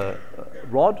Aaron's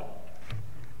rod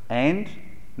and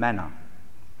manna.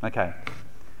 Okay.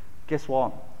 Guess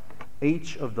what?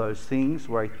 Each of those things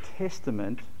were a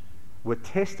testament, were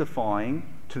testifying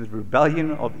to the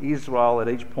rebellion of Israel at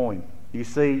each point. You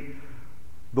see,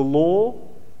 the law,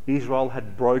 Israel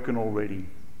had broken already.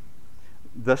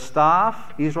 The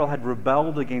staff, Israel had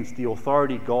rebelled against the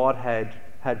authority God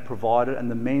had provided and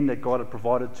the men that God had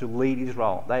provided to lead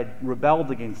Israel. They had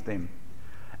rebelled against them.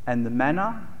 And the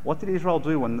manna, what did Israel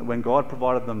do when God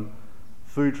provided them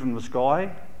food from the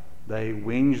sky? They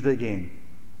whinged again.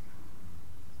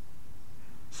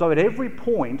 So at every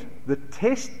point,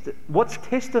 what's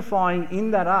testifying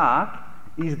in that ark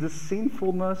is the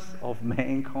sinfulness of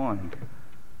mankind.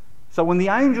 So when the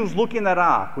angels look in that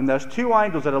ark, when those two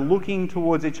angels that are looking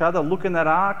towards each other look in that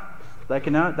ark, they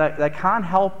can't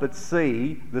help but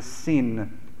see the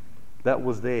sin that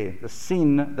was there, the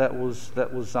sin that was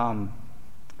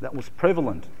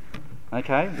prevalent.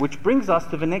 Okay, which brings us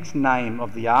to the next name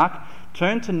of the ark.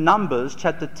 Turn to Numbers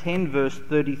chapter 10, verse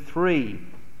 33.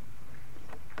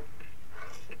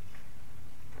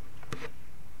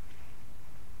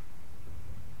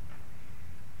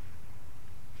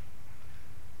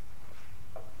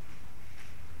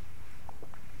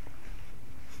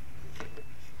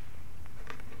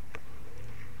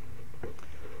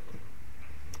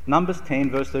 Numbers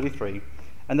 10, verse 33.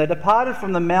 And they departed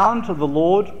from the mount of the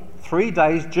Lord 3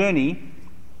 days' journey,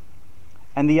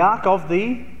 and the ark of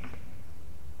the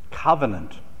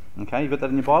covenant, okay, you've got that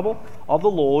in your Bible, of the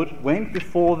Lord went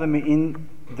before them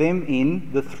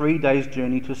in the 3 days'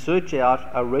 journey to search out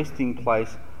a resting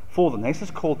place for them. This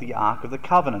is called the Ark of the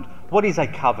Covenant. What is a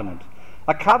covenant?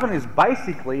 A covenant is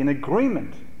basically an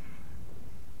agreement,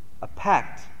 a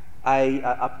pact,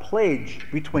 a pledge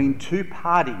between two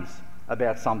parties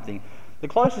about something. The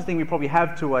closest thing we probably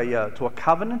have to a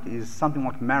covenant is something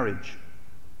like marriage,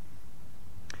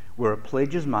 where a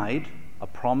pledge is made, a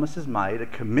promise is made, a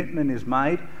commitment is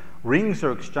made, rings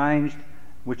are exchanged,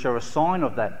 which are a sign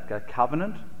of that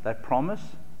covenant, that promise.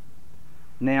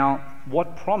 Now,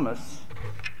 what promise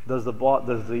does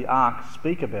the ark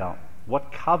speak about?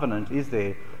 What covenant is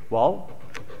there? Well,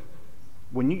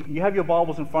 when you have your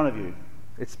Bibles in front of you,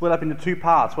 it's split up into two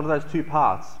parts. What are those two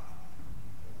parts?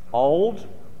 Old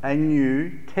and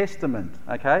New Testament,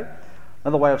 okay?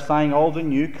 Another way of saying Old and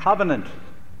New Covenant.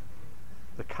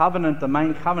 The covenant, the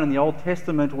main covenant in the Old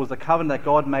Testament was the covenant that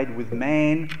God made with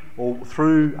man or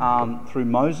through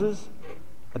Moses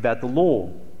about the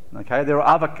law. Okay, there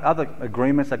are other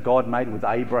agreements that God made with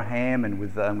Abraham and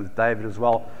with David as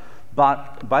well.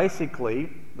 But basically,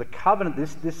 the covenant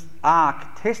this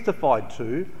ark testified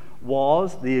to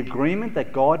was the agreement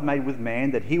that God made with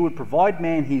man, that he would provide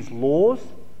man his laws,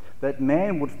 that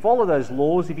man would follow those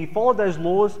laws. If he followed those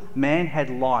laws, man had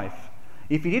life.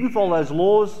 If he didn't follow those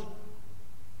laws,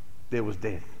 there was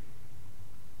death.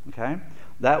 Okay?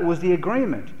 That was the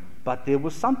agreement. But there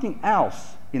was something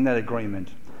else in that agreement.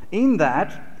 In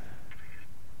that,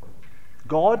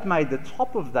 God made the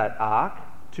top of that ark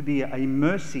to be a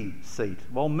mercy seat.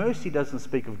 Well, mercy doesn't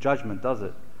speak of judgment, does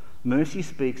it? Mercy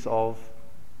speaks of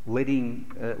letting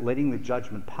the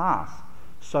judgment pass.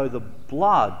 So the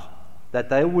blood that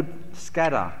they would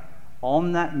scatter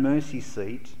on that mercy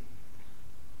seat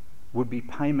would be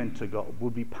payment to God,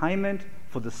 would be payment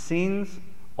for the sins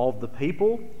of the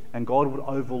people, and God would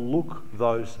overlook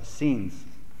those sins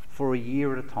for a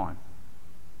year at a time.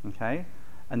 Okay?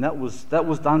 And that was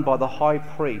done by the high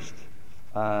priest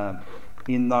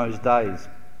in those days.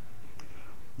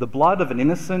 The blood of an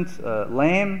innocent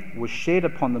lamb was shed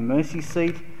upon the mercy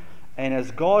seat, and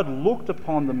as God looked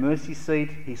upon the mercy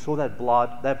seat, he saw that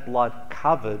blood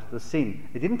covered the sin.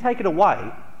 It didn't take it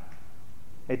away.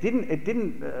 It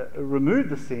didn't remove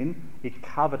the sin. It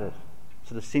covered it,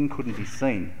 so the sin couldn't be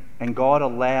seen. And God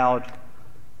allowed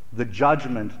the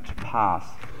judgment to pass.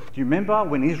 Do you remember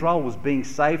when Israel was being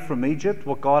saved from Egypt,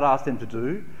 what God asked them to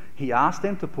do? He asked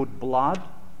them to put blood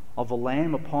of a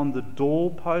lamb upon the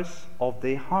doorposts of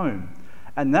their home.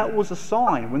 And that was a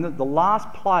sign when the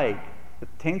last plague, the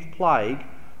 10th plague,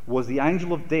 was the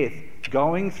angel of death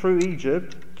going through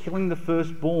Egypt, killing the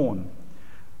firstborn.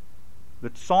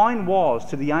 The sign was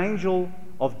to the angel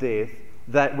of death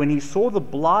that when he saw the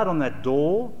blood on that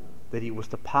door, that he was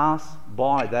to pass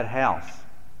by that house.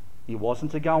 He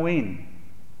wasn't to go in.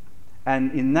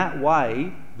 And in that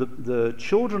way, the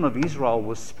children of Israel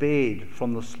were spared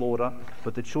from the slaughter,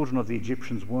 but the children of the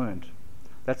Egyptians weren't.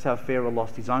 That's how Pharaoh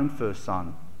lost his own first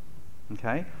son.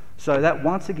 Okay? So that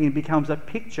once again becomes a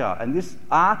picture, and this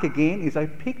ark again is a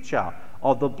picture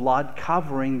of the blood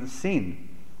covering the sin.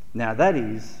 Now that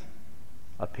is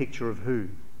a picture of who?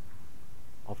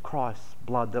 Of Christ's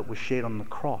blood that was shed on the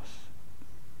cross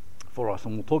for us,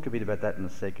 and we'll talk a bit about that in a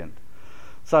second.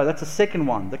 So that's the second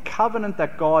one. The covenant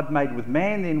that God made with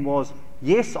man then was,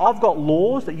 yes, I've got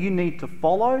laws that you need to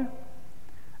follow,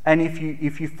 and if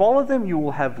you follow them, you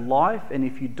will have life, and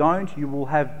if you don't, you will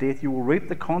have death. You will reap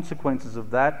the consequences of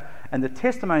that. And the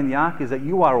testimony in the ark is that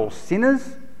you are all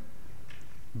sinners,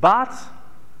 but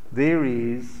there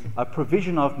is a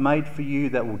provision I've made for you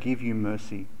that will give you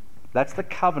mercy. That's the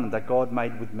covenant that God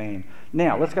made with man.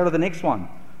 Now, let's go to the next one.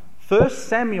 1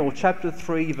 Samuel chapter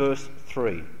 3, verse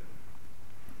 3.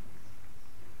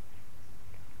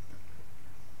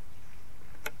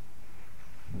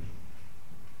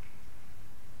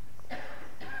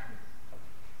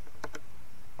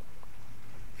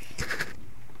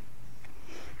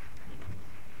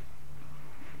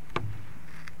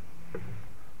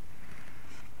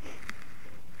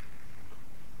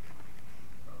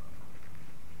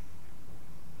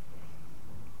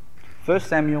 First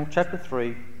Samuel chapter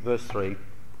 3, verse 3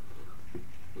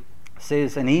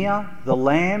 says, "And here the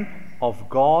Lamb of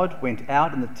God went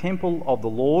out in the temple of the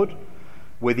Lord,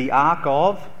 where the ark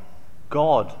of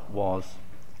God was,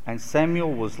 and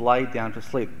Samuel was laid down to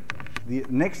sleep." The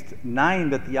next name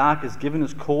that the ark is given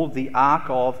is called the Ark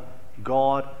of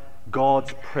God.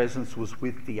 God's presence was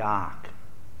with the ark.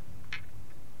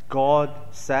 God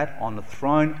sat on the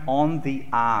throne on the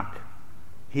ark.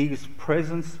 His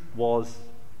presence was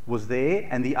there,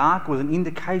 and the ark was an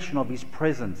indication of his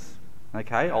presence.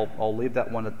 Okay, I'll leave that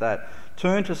one at that.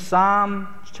 Turn to Psalm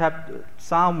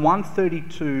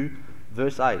 132,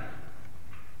 verse 8.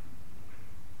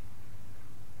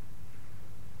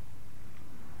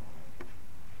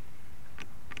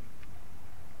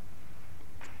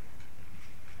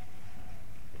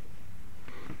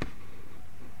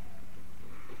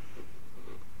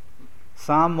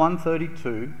 Psalm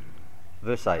 132,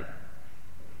 verse 8.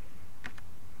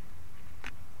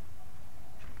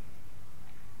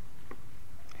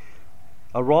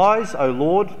 "Arise, O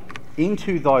Lord,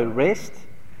 into thy rest,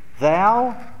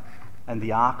 thou and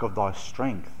the ark of thy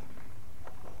strength."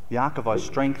 The ark of thy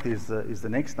strength is the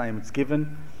next name it's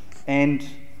given. And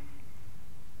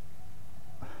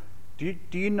do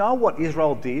you know what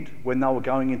Israel did when they were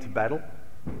going into battle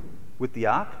with the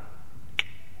ark?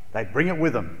 They'd bring it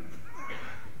with them.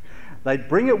 They'd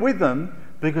bring it with them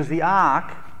because the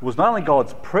ark was not only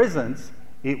God's presence,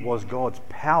 it was God's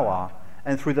power.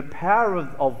 And through the power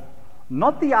of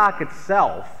not the ark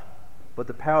itself, but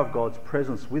the power of God's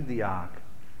presence with the ark,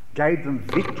 gave them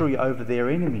victory over their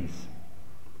enemies.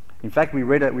 In fact, we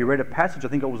read a passage, I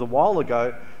think it was a while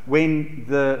ago, when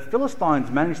the Philistines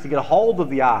managed to get a hold of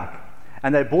the ark,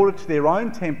 and they brought it to their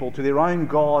own temple, to their own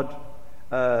god.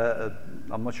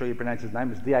 I'm not sure you pronounce his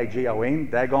name. It's Dagon,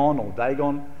 Dagon or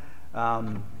Dagon,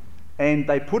 and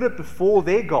they put it before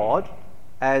their god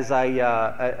as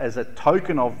a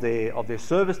token of their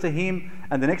service to him,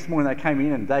 and the next morning they came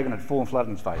in and Dagon had fallen flat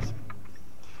on his face.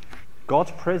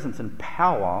 God's presence and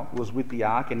power was with the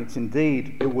ark, and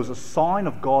it was a sign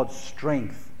of God's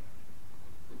strength.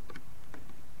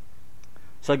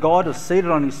 So God is seated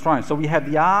on his throne. So we have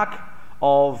the ark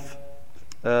of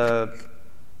what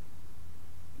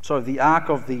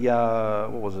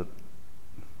was it?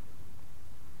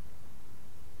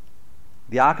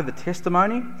 The ark of the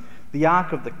testimony, the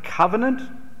ark of the covenant.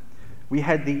 We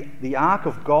had the ark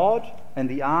of God and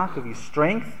the ark of his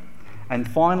strength. And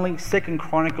finally, 2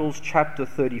 Chronicles chapter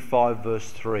 35,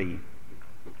 verse 3.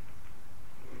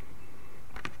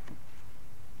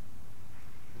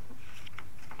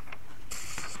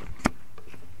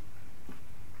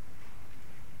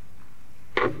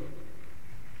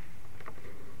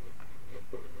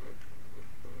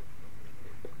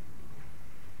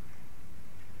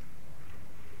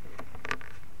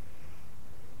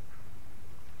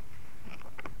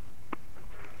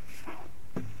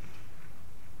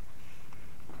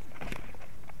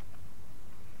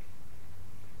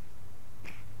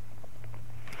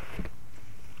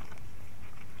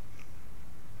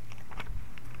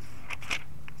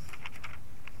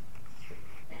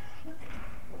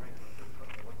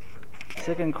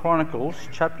 Second Chronicles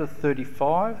chapter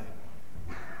 35,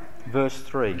 verse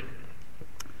 3.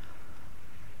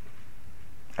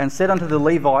 "And said unto the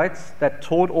Levites that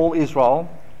taught all Israel,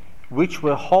 which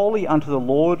were holy unto the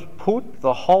Lord, put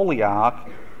the holy ark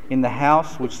in the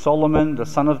house which Solomon the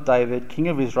son of David, king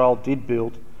of Israel, did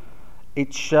build.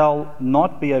 It shall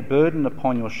not be a burden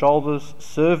upon your shoulders.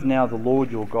 Serve now the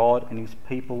Lord your God and his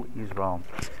people Israel."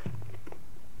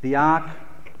 The ark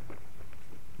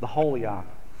the Holy Ark.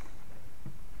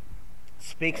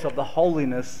 Speaks of the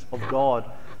holiness of God,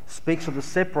 speaks of the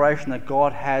separation that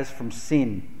God has from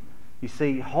sin. You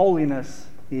see, holiness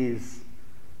is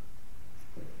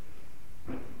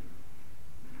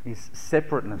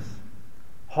separateness.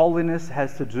 Holiness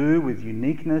has to do with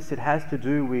uniqueness, it has to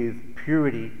do with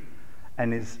purity,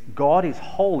 and God is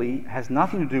holy, has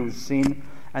nothing to do with sin,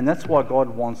 and that's why God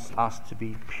wants us to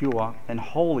be pure and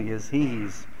holy as He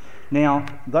is. Now,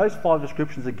 those 5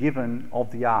 descriptions are given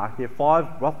of the ark. There are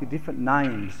 5 roughly different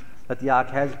names that the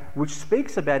ark has, which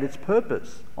speaks about its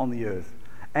purpose on the earth,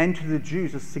 and to the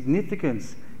Jews, the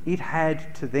significance it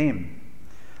had to them.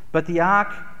 But the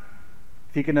ark,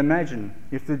 if you can imagine,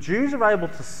 if the Jews are able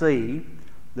to see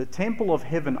the temple of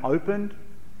heaven opened,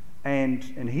 and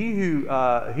he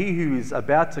who is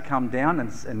about to come down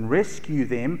and rescue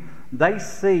them, they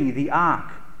see the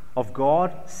ark of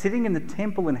God sitting in the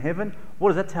temple in heaven, what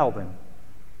does that tell them?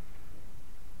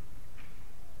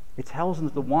 It tells them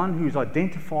that the one who is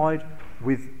identified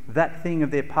with that thing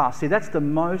of their past. See, that's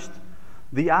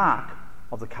the ark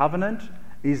of the covenant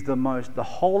is the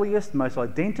holiest, most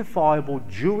identifiable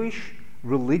Jewish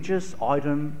religious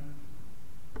item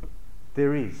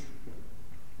there is.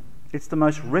 It's the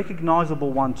most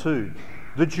recognizable one too.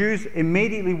 The Jews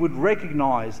immediately would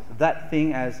recognize that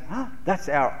thing as, that's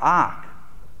our ark.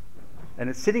 And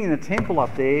it's sitting in a temple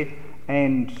up there,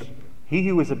 and he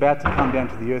who is about to come down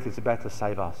to the earth is about to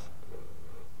save us.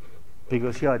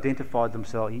 Because he identified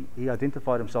himself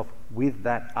with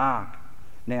that ark.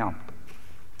 Now,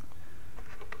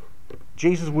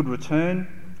 Jesus' return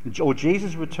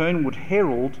would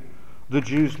herald the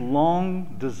Jews'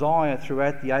 long desire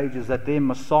throughout the ages that their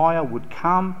Messiah would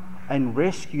come and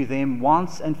rescue them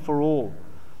once and for all.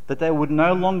 That they would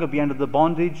no longer be under the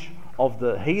bondage of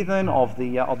the heathen, of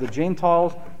the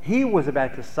Gentiles. He was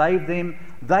about to save them.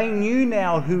 They knew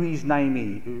now who his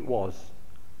name was.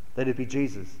 That it'd be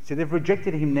Jesus. See, they've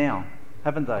rejected him now,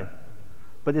 haven't they?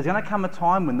 But there's going to come a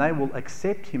time when they will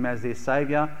accept him as their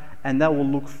Saviour, and they will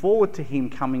look forward to him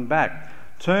coming back.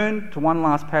 Turn to one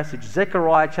last passage,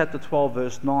 Zechariah chapter 12,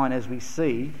 verse 9, as we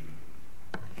see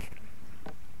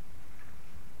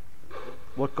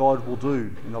what God will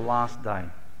do in the last day.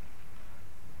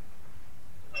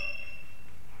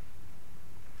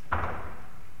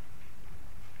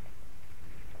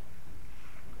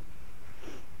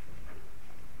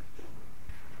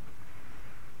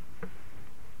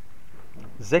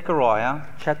 Zechariah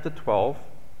chapter 12,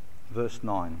 verse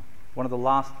 9, one of the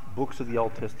last books of the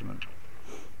Old Testament.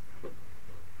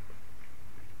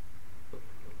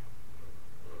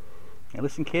 Now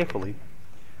listen carefully.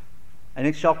 And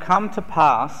it shall come to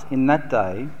pass in that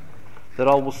day that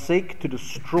I will seek to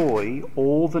destroy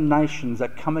all the nations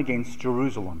that come against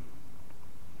Jerusalem.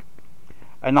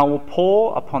 And I will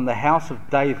pour upon the house of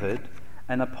David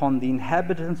and upon the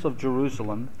inhabitants of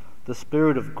Jerusalem the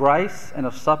spirit of grace and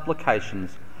of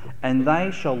supplications, and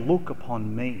they shall look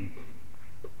upon me,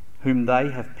 whom they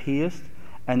have pierced,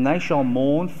 and they shall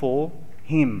mourn for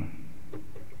him,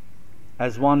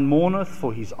 as one mourneth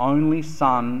for his only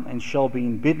son, and shall be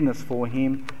in bitterness for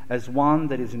him, as one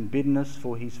that is in bitterness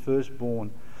for his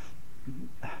firstborn.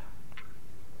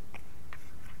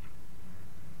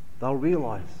 They'll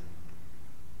realise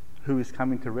who is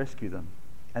coming to rescue them,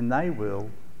 and they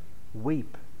will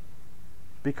weep,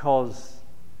 because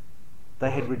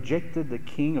they had rejected the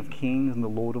King of Kings and the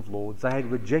Lord of Lords. They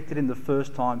had rejected him the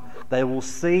first time. They will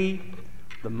see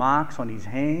the marks on his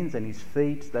hands and his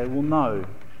feet. They will know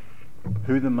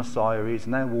who the Messiah is,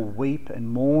 and they will weep and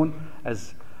mourn.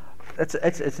 It's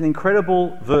an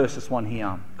incredible verse, this one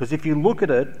here, because if you look at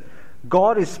it,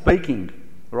 God is speaking,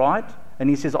 right?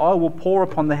 And he says, I will pour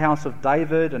upon the house of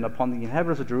David and upon the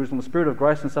inhabitants of Jerusalem the spirit of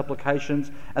grace and supplications.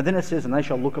 And then it says, and they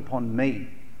shall look upon me.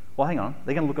 Well, hang on,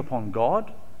 they're going to look upon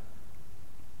God,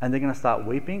 and they're going to start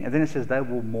weeping, and then it says they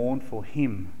will mourn for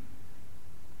him,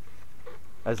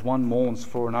 as one mourns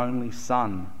for an only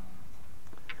son.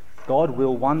 God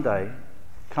will one day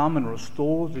come and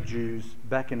restore the Jews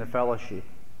back into fellowship,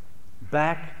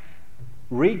 back,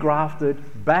 regrafted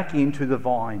back into the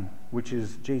vine, which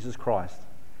is Jesus Christ.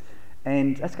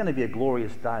 And that's going to be a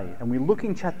glorious day. And we look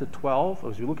in chapter 12,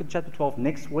 as we look at chapter 12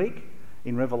 next week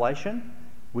in Revelation,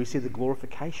 we see the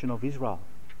glorification of Israel.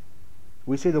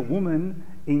 We see the woman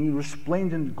in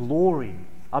resplendent glory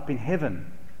up in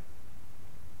heaven.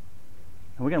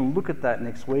 And we're going to look at that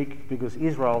next week, because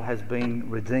Israel has been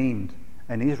redeemed,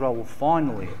 and Israel will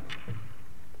finally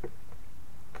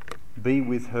be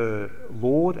with her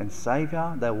Lord and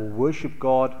Saviour. They will worship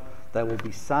God, they will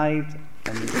be saved,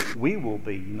 and we will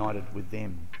be united with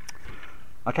them.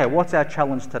 Okay, what's our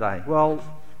challenge today? Well,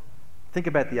 think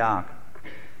about the ark.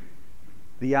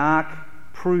 The ark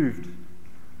proved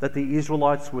that the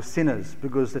Israelites were sinners,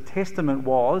 because the testament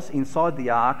was inside the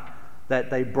ark that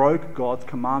they broke God's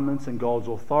commandments and God's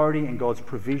authority and God's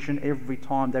provision every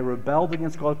time. They rebelled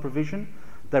against God's provision,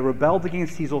 they rebelled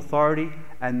against his authority,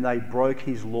 and they broke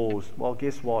his laws. Well,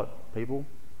 guess what, people?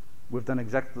 We've done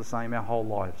exactly the same our whole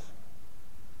lives.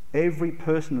 Every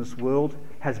person in this world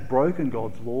has broken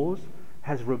God's laws,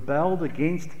 has rebelled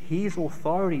against his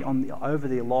authority over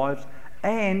their lives,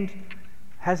 and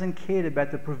hasn't cared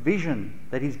about the provision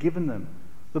that he's given them.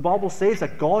 The Bible says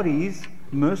that God is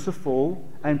merciful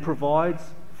and provides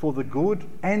for the good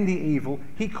and the evil.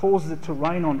 He causes it to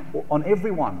rain on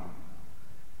everyone.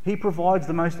 He provides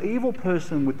the most evil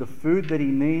person with the food that he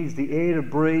needs, the air to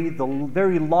breathe, the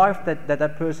very life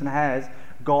that person has.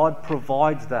 God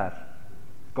provides that.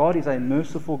 God is a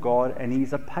merciful God, and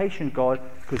he's a patient God,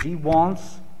 because he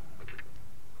wants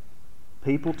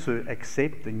people to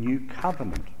accept the new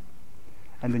covenant.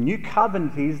 And the new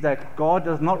covenant is that God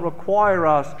does not require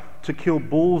us to kill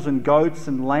bulls and goats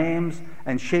and lambs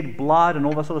and shed blood and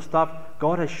all that sort of stuff.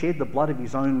 God has shed the blood of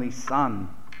his only Son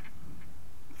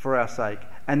for our sake.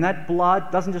 And that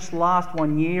blood doesn't just last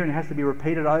 1 year and has to be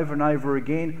repeated over and over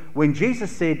again. When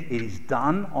Jesus said it is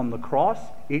done on the cross,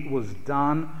 it was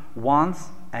done once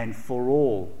and for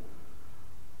all.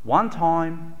 One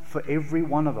time for every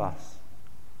one of us.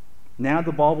 Now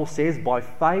the Bible says, by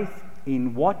faith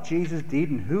in what Jesus did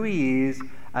and who he is,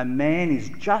 a man is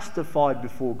justified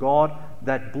before God.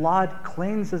 That blood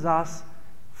cleanses us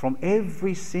from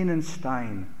every sin and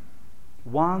stain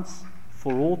once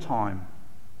for all time.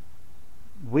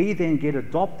 We then get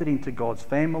adopted into God's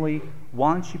family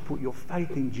once you put your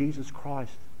faith in Jesus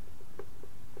Christ.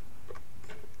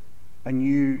 And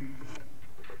you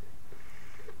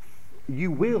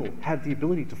will have the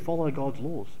ability to follow God's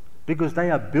laws, because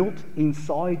they are built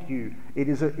inside you.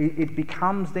 It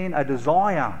becomes then a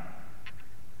desire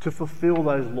to fulfill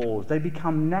those laws. They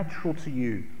become natural to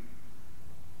you,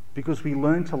 because we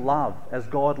learn to love as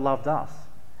God loved us.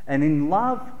 And in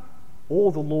love,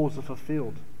 all the laws are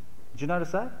fulfilled. Did you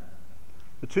notice that?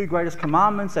 The two greatest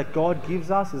commandments that God gives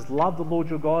us is love the Lord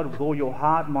your God with all your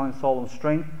heart, mind, soul and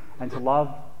strength, and to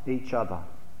love each other,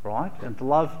 right? And to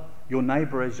love your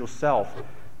neighbour as yourself.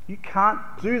 You can't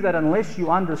do that unless you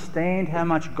understand how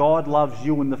much God loves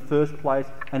you in the first place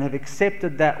and have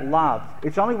accepted that love.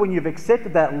 It's only when you've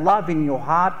accepted that love in your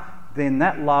heart, then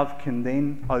that love can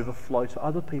then overflow to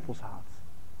other people's hearts.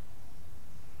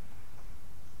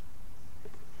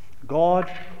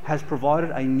 God has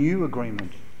provided a new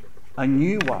agreement, a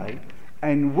new way,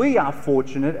 and we are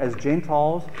fortunate as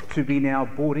Gentiles to be now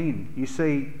brought in. You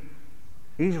see,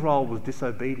 Israel was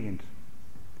disobedient,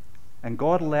 and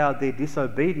God allowed their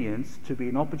disobedience to be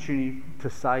an opportunity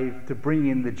to bring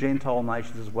in the Gentile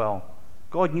nations as well.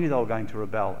 God knew they were going to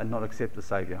rebel and not accept the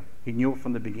Saviour. He knew it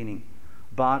from the beginning,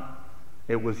 but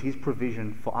it was his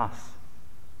provision for us.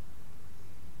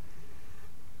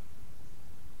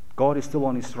 God is still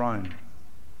on his throne.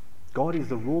 God is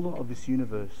the ruler of this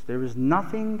universe. There is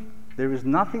nothing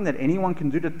that anyone can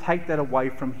do to take that away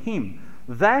from him.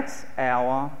 That's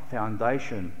our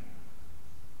foundation.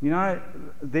 You know,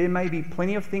 there may be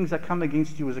plenty of things that come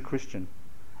against you as a Christian.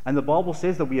 And the Bible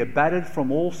says that we are battered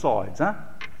from all sides.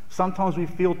 Sometimes we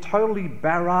feel totally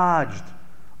barraged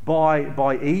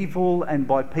by evil and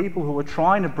by people who are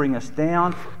trying to bring us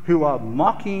down, who are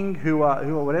mocking, who are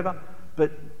whatever.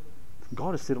 But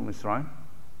God is still on his throne.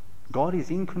 God is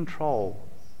in control.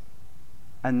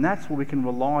 And that's what we can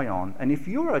rely on. And if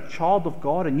you're a child of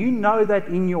God and you know that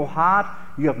in your heart,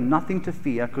 you have nothing to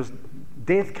fear, because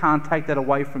death can't take that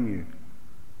away from you.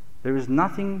 There is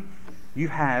nothing you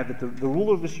have that the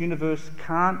ruler of this universe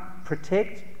can't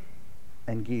protect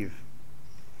and give.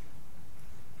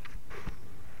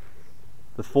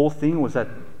 The fourth thing was that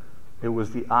it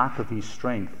was the ark of his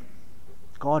strength.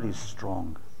 God is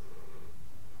strong.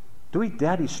 Do we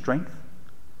doubt his strength?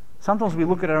 Sometimes we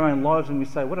look at our own lives and we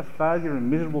say, what a failure and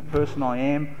miserable person I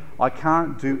am. I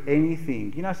can't do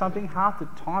anything. You know something? Half the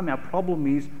time our problem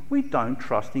is we don't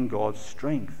trust in God's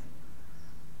strength.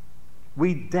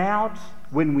 We doubt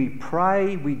when we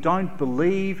pray. We don't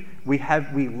believe. We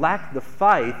lack the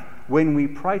faith when we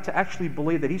pray to actually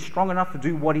believe that he's strong enough to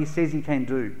do what he says he can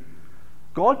do.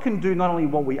 God can do not only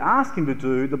what we ask him to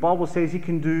do, the Bible says he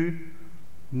can do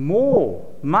more,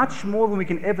 much more than we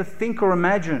can ever think or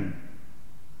imagine.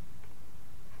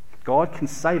 God can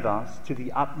save us to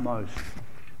the utmost.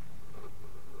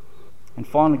 And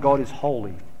finally, God is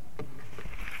holy.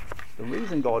 The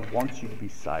reason God wants you to be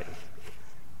saved,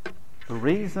 the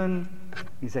reason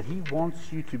is that he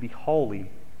wants you to be holy.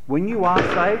 When you are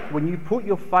saved, when you put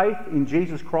your faith in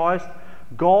Jesus Christ,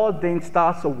 God then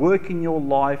starts to work in your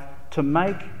life to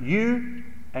make you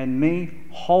and me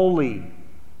holy.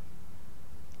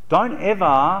 Don't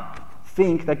ever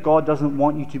think that God doesn't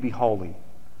want you to be holy.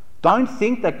 Don't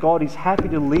think that God is happy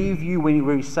to leave you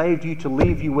where He saved you, to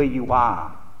leave you where you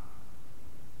are.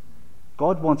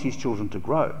 God wants His children to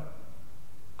grow.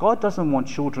 God doesn't want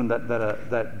children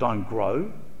that don't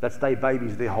grow, that stay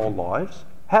babies their whole lives.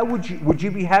 How would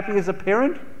you be happy as a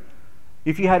parent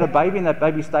if you had a baby and that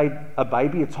baby stayed a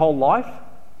baby its whole life?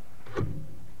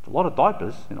 It's a lot of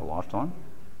diapers in a lifetime.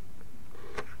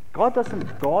 God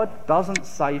doesn't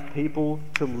save people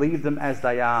to leave them as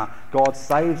they are. God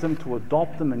saves them to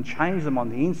adopt them and change them on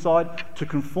the inside, to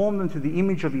conform them to the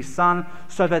image of His Son,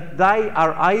 so that they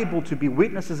are able to be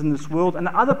witnesses in this world and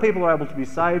other people are able to be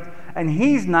saved, and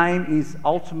His name is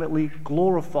ultimately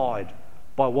glorified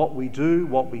by what we do,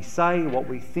 what we say, what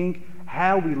we think,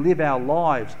 how we live our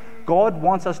lives. God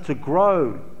wants us to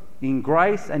grow in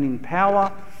grace and in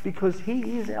power because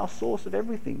He is our source of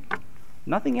everything.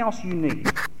 Nothing else you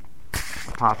need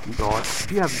apart from God.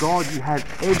 If you have God, you have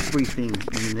everything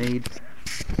you need.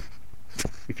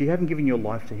 If you haven't given your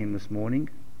life to Him this morning,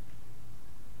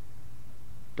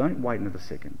 don't wait another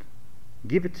second.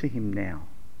 Give it to Him now.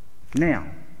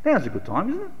 Now's a good time,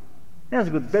 isn't it? Now's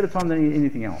a better time than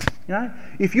anything else. You know,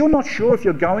 if you're not sure if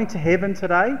you're going to heaven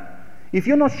today, if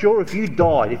you're not sure if you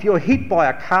died, if you're hit by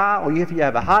a car, or if you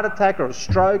have a heart attack or a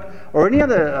stroke or any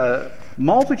other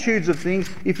multitudes of things,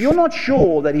 if you're not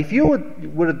sure that if you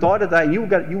would have died today and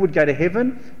you would go to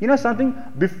heaven, you know something?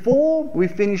 Before we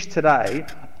finish today,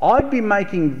 I'd be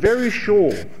making very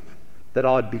sure that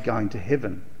I'd be going to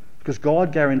heaven, because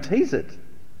God guarantees it.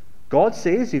 God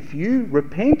says if you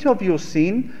repent of your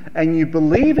sin and you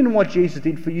believe in what Jesus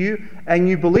did for you, and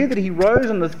you believe that He rose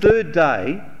on the third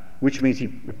day, which means He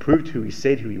proved who He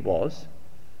said who He was,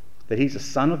 that He's the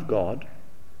Son of God,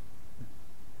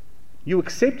 you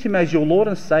accept Him as your Lord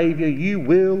and Saviour, you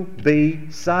will be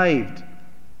saved.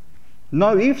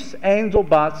 No ifs, ands or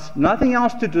buts, nothing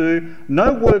else to do,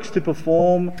 no works to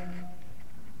perform.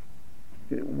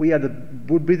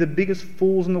 Would be the biggest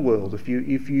fools in the world if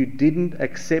you didn't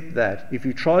accept that. If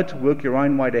you tried to work your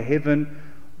own way to heaven,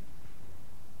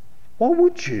 why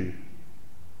would you?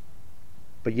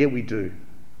 But yet we do.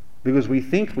 Because we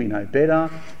think we know better,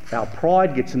 our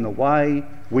pride gets in the way,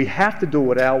 we have to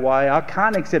do it our way. I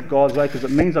can't accept God's way because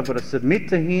it means I've got to submit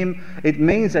to Him. It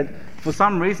means that for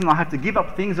some reason I have to give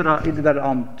up things that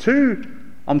I'm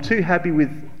too happy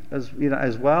with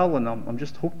as well, and I'm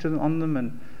just hooked on them,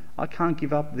 and I can't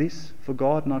give up this for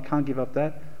God, and I can't give up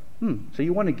that. So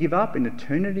you want to give up in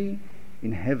eternity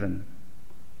in heaven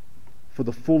for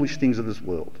the foolish things of this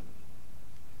world?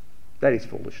 That is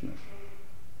foolishness.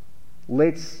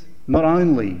 Let's not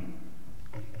only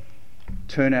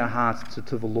turn our hearts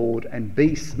to the Lord and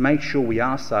make sure we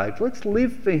are saved, let's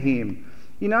live for Him.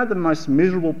 You know, the most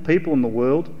miserable people in the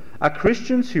world are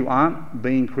Christians who aren't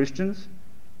being Christians.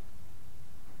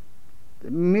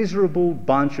 A miserable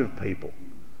bunch of people.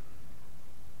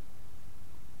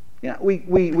 You know, we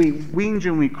whinge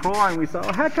and we cry and we say,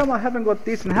 oh, how come I haven't got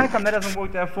this, and how come that hasn't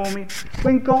worked out for me?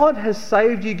 When God has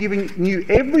saved you, given you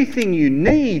everything you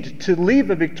need to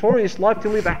live a victorious life, to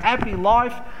live a happy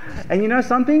life, and you know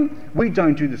something? We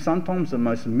don't do sometimes the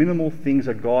most minimal things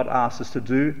that God asks us to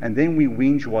do, and then we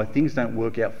whinge why things don't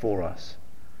work out for us.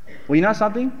 Well, you know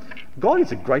something? God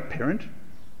is a great parent.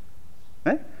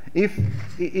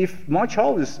 If my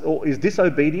child is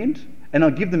disobedient, and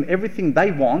I give them everything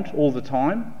they want all the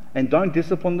time and don't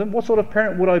discipline them, what sort of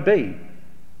parent would I be?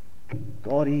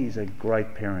 God is a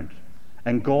great parent.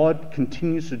 And God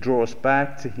continues to draw us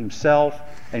back to Himself,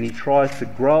 and He tries to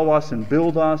grow us and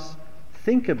build us.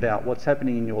 Think about what's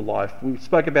happening in your life. We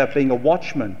spoke about being a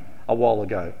watchman a while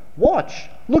ago. Watch.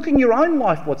 Look in your own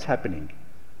life what's happening.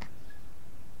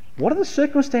 What are the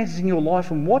circumstances in your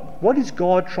life, and what is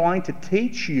God trying to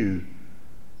teach you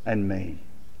and me?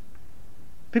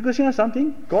 Because you know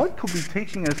something? God could be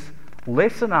teaching us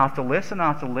lesson after lesson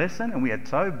after lesson, and we are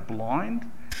so blind.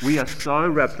 We are so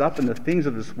wrapped up in the things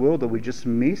of this world that we just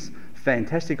miss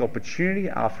fantastic opportunity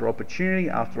after opportunity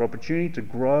after opportunity to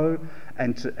grow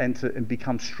and to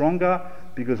become stronger,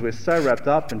 because we're so wrapped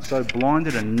up and so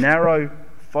blinded and narrow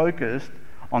focused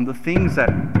on the things that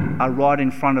are right in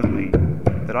front of me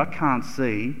that I can't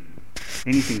see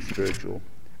anything spiritual.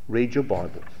 Read your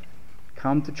Bibles.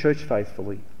 Come to church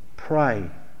faithfully. Pray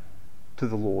to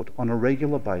the Lord on a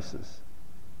regular basis.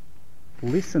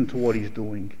 Listen to what He's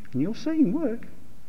doing, and you'll see Him work.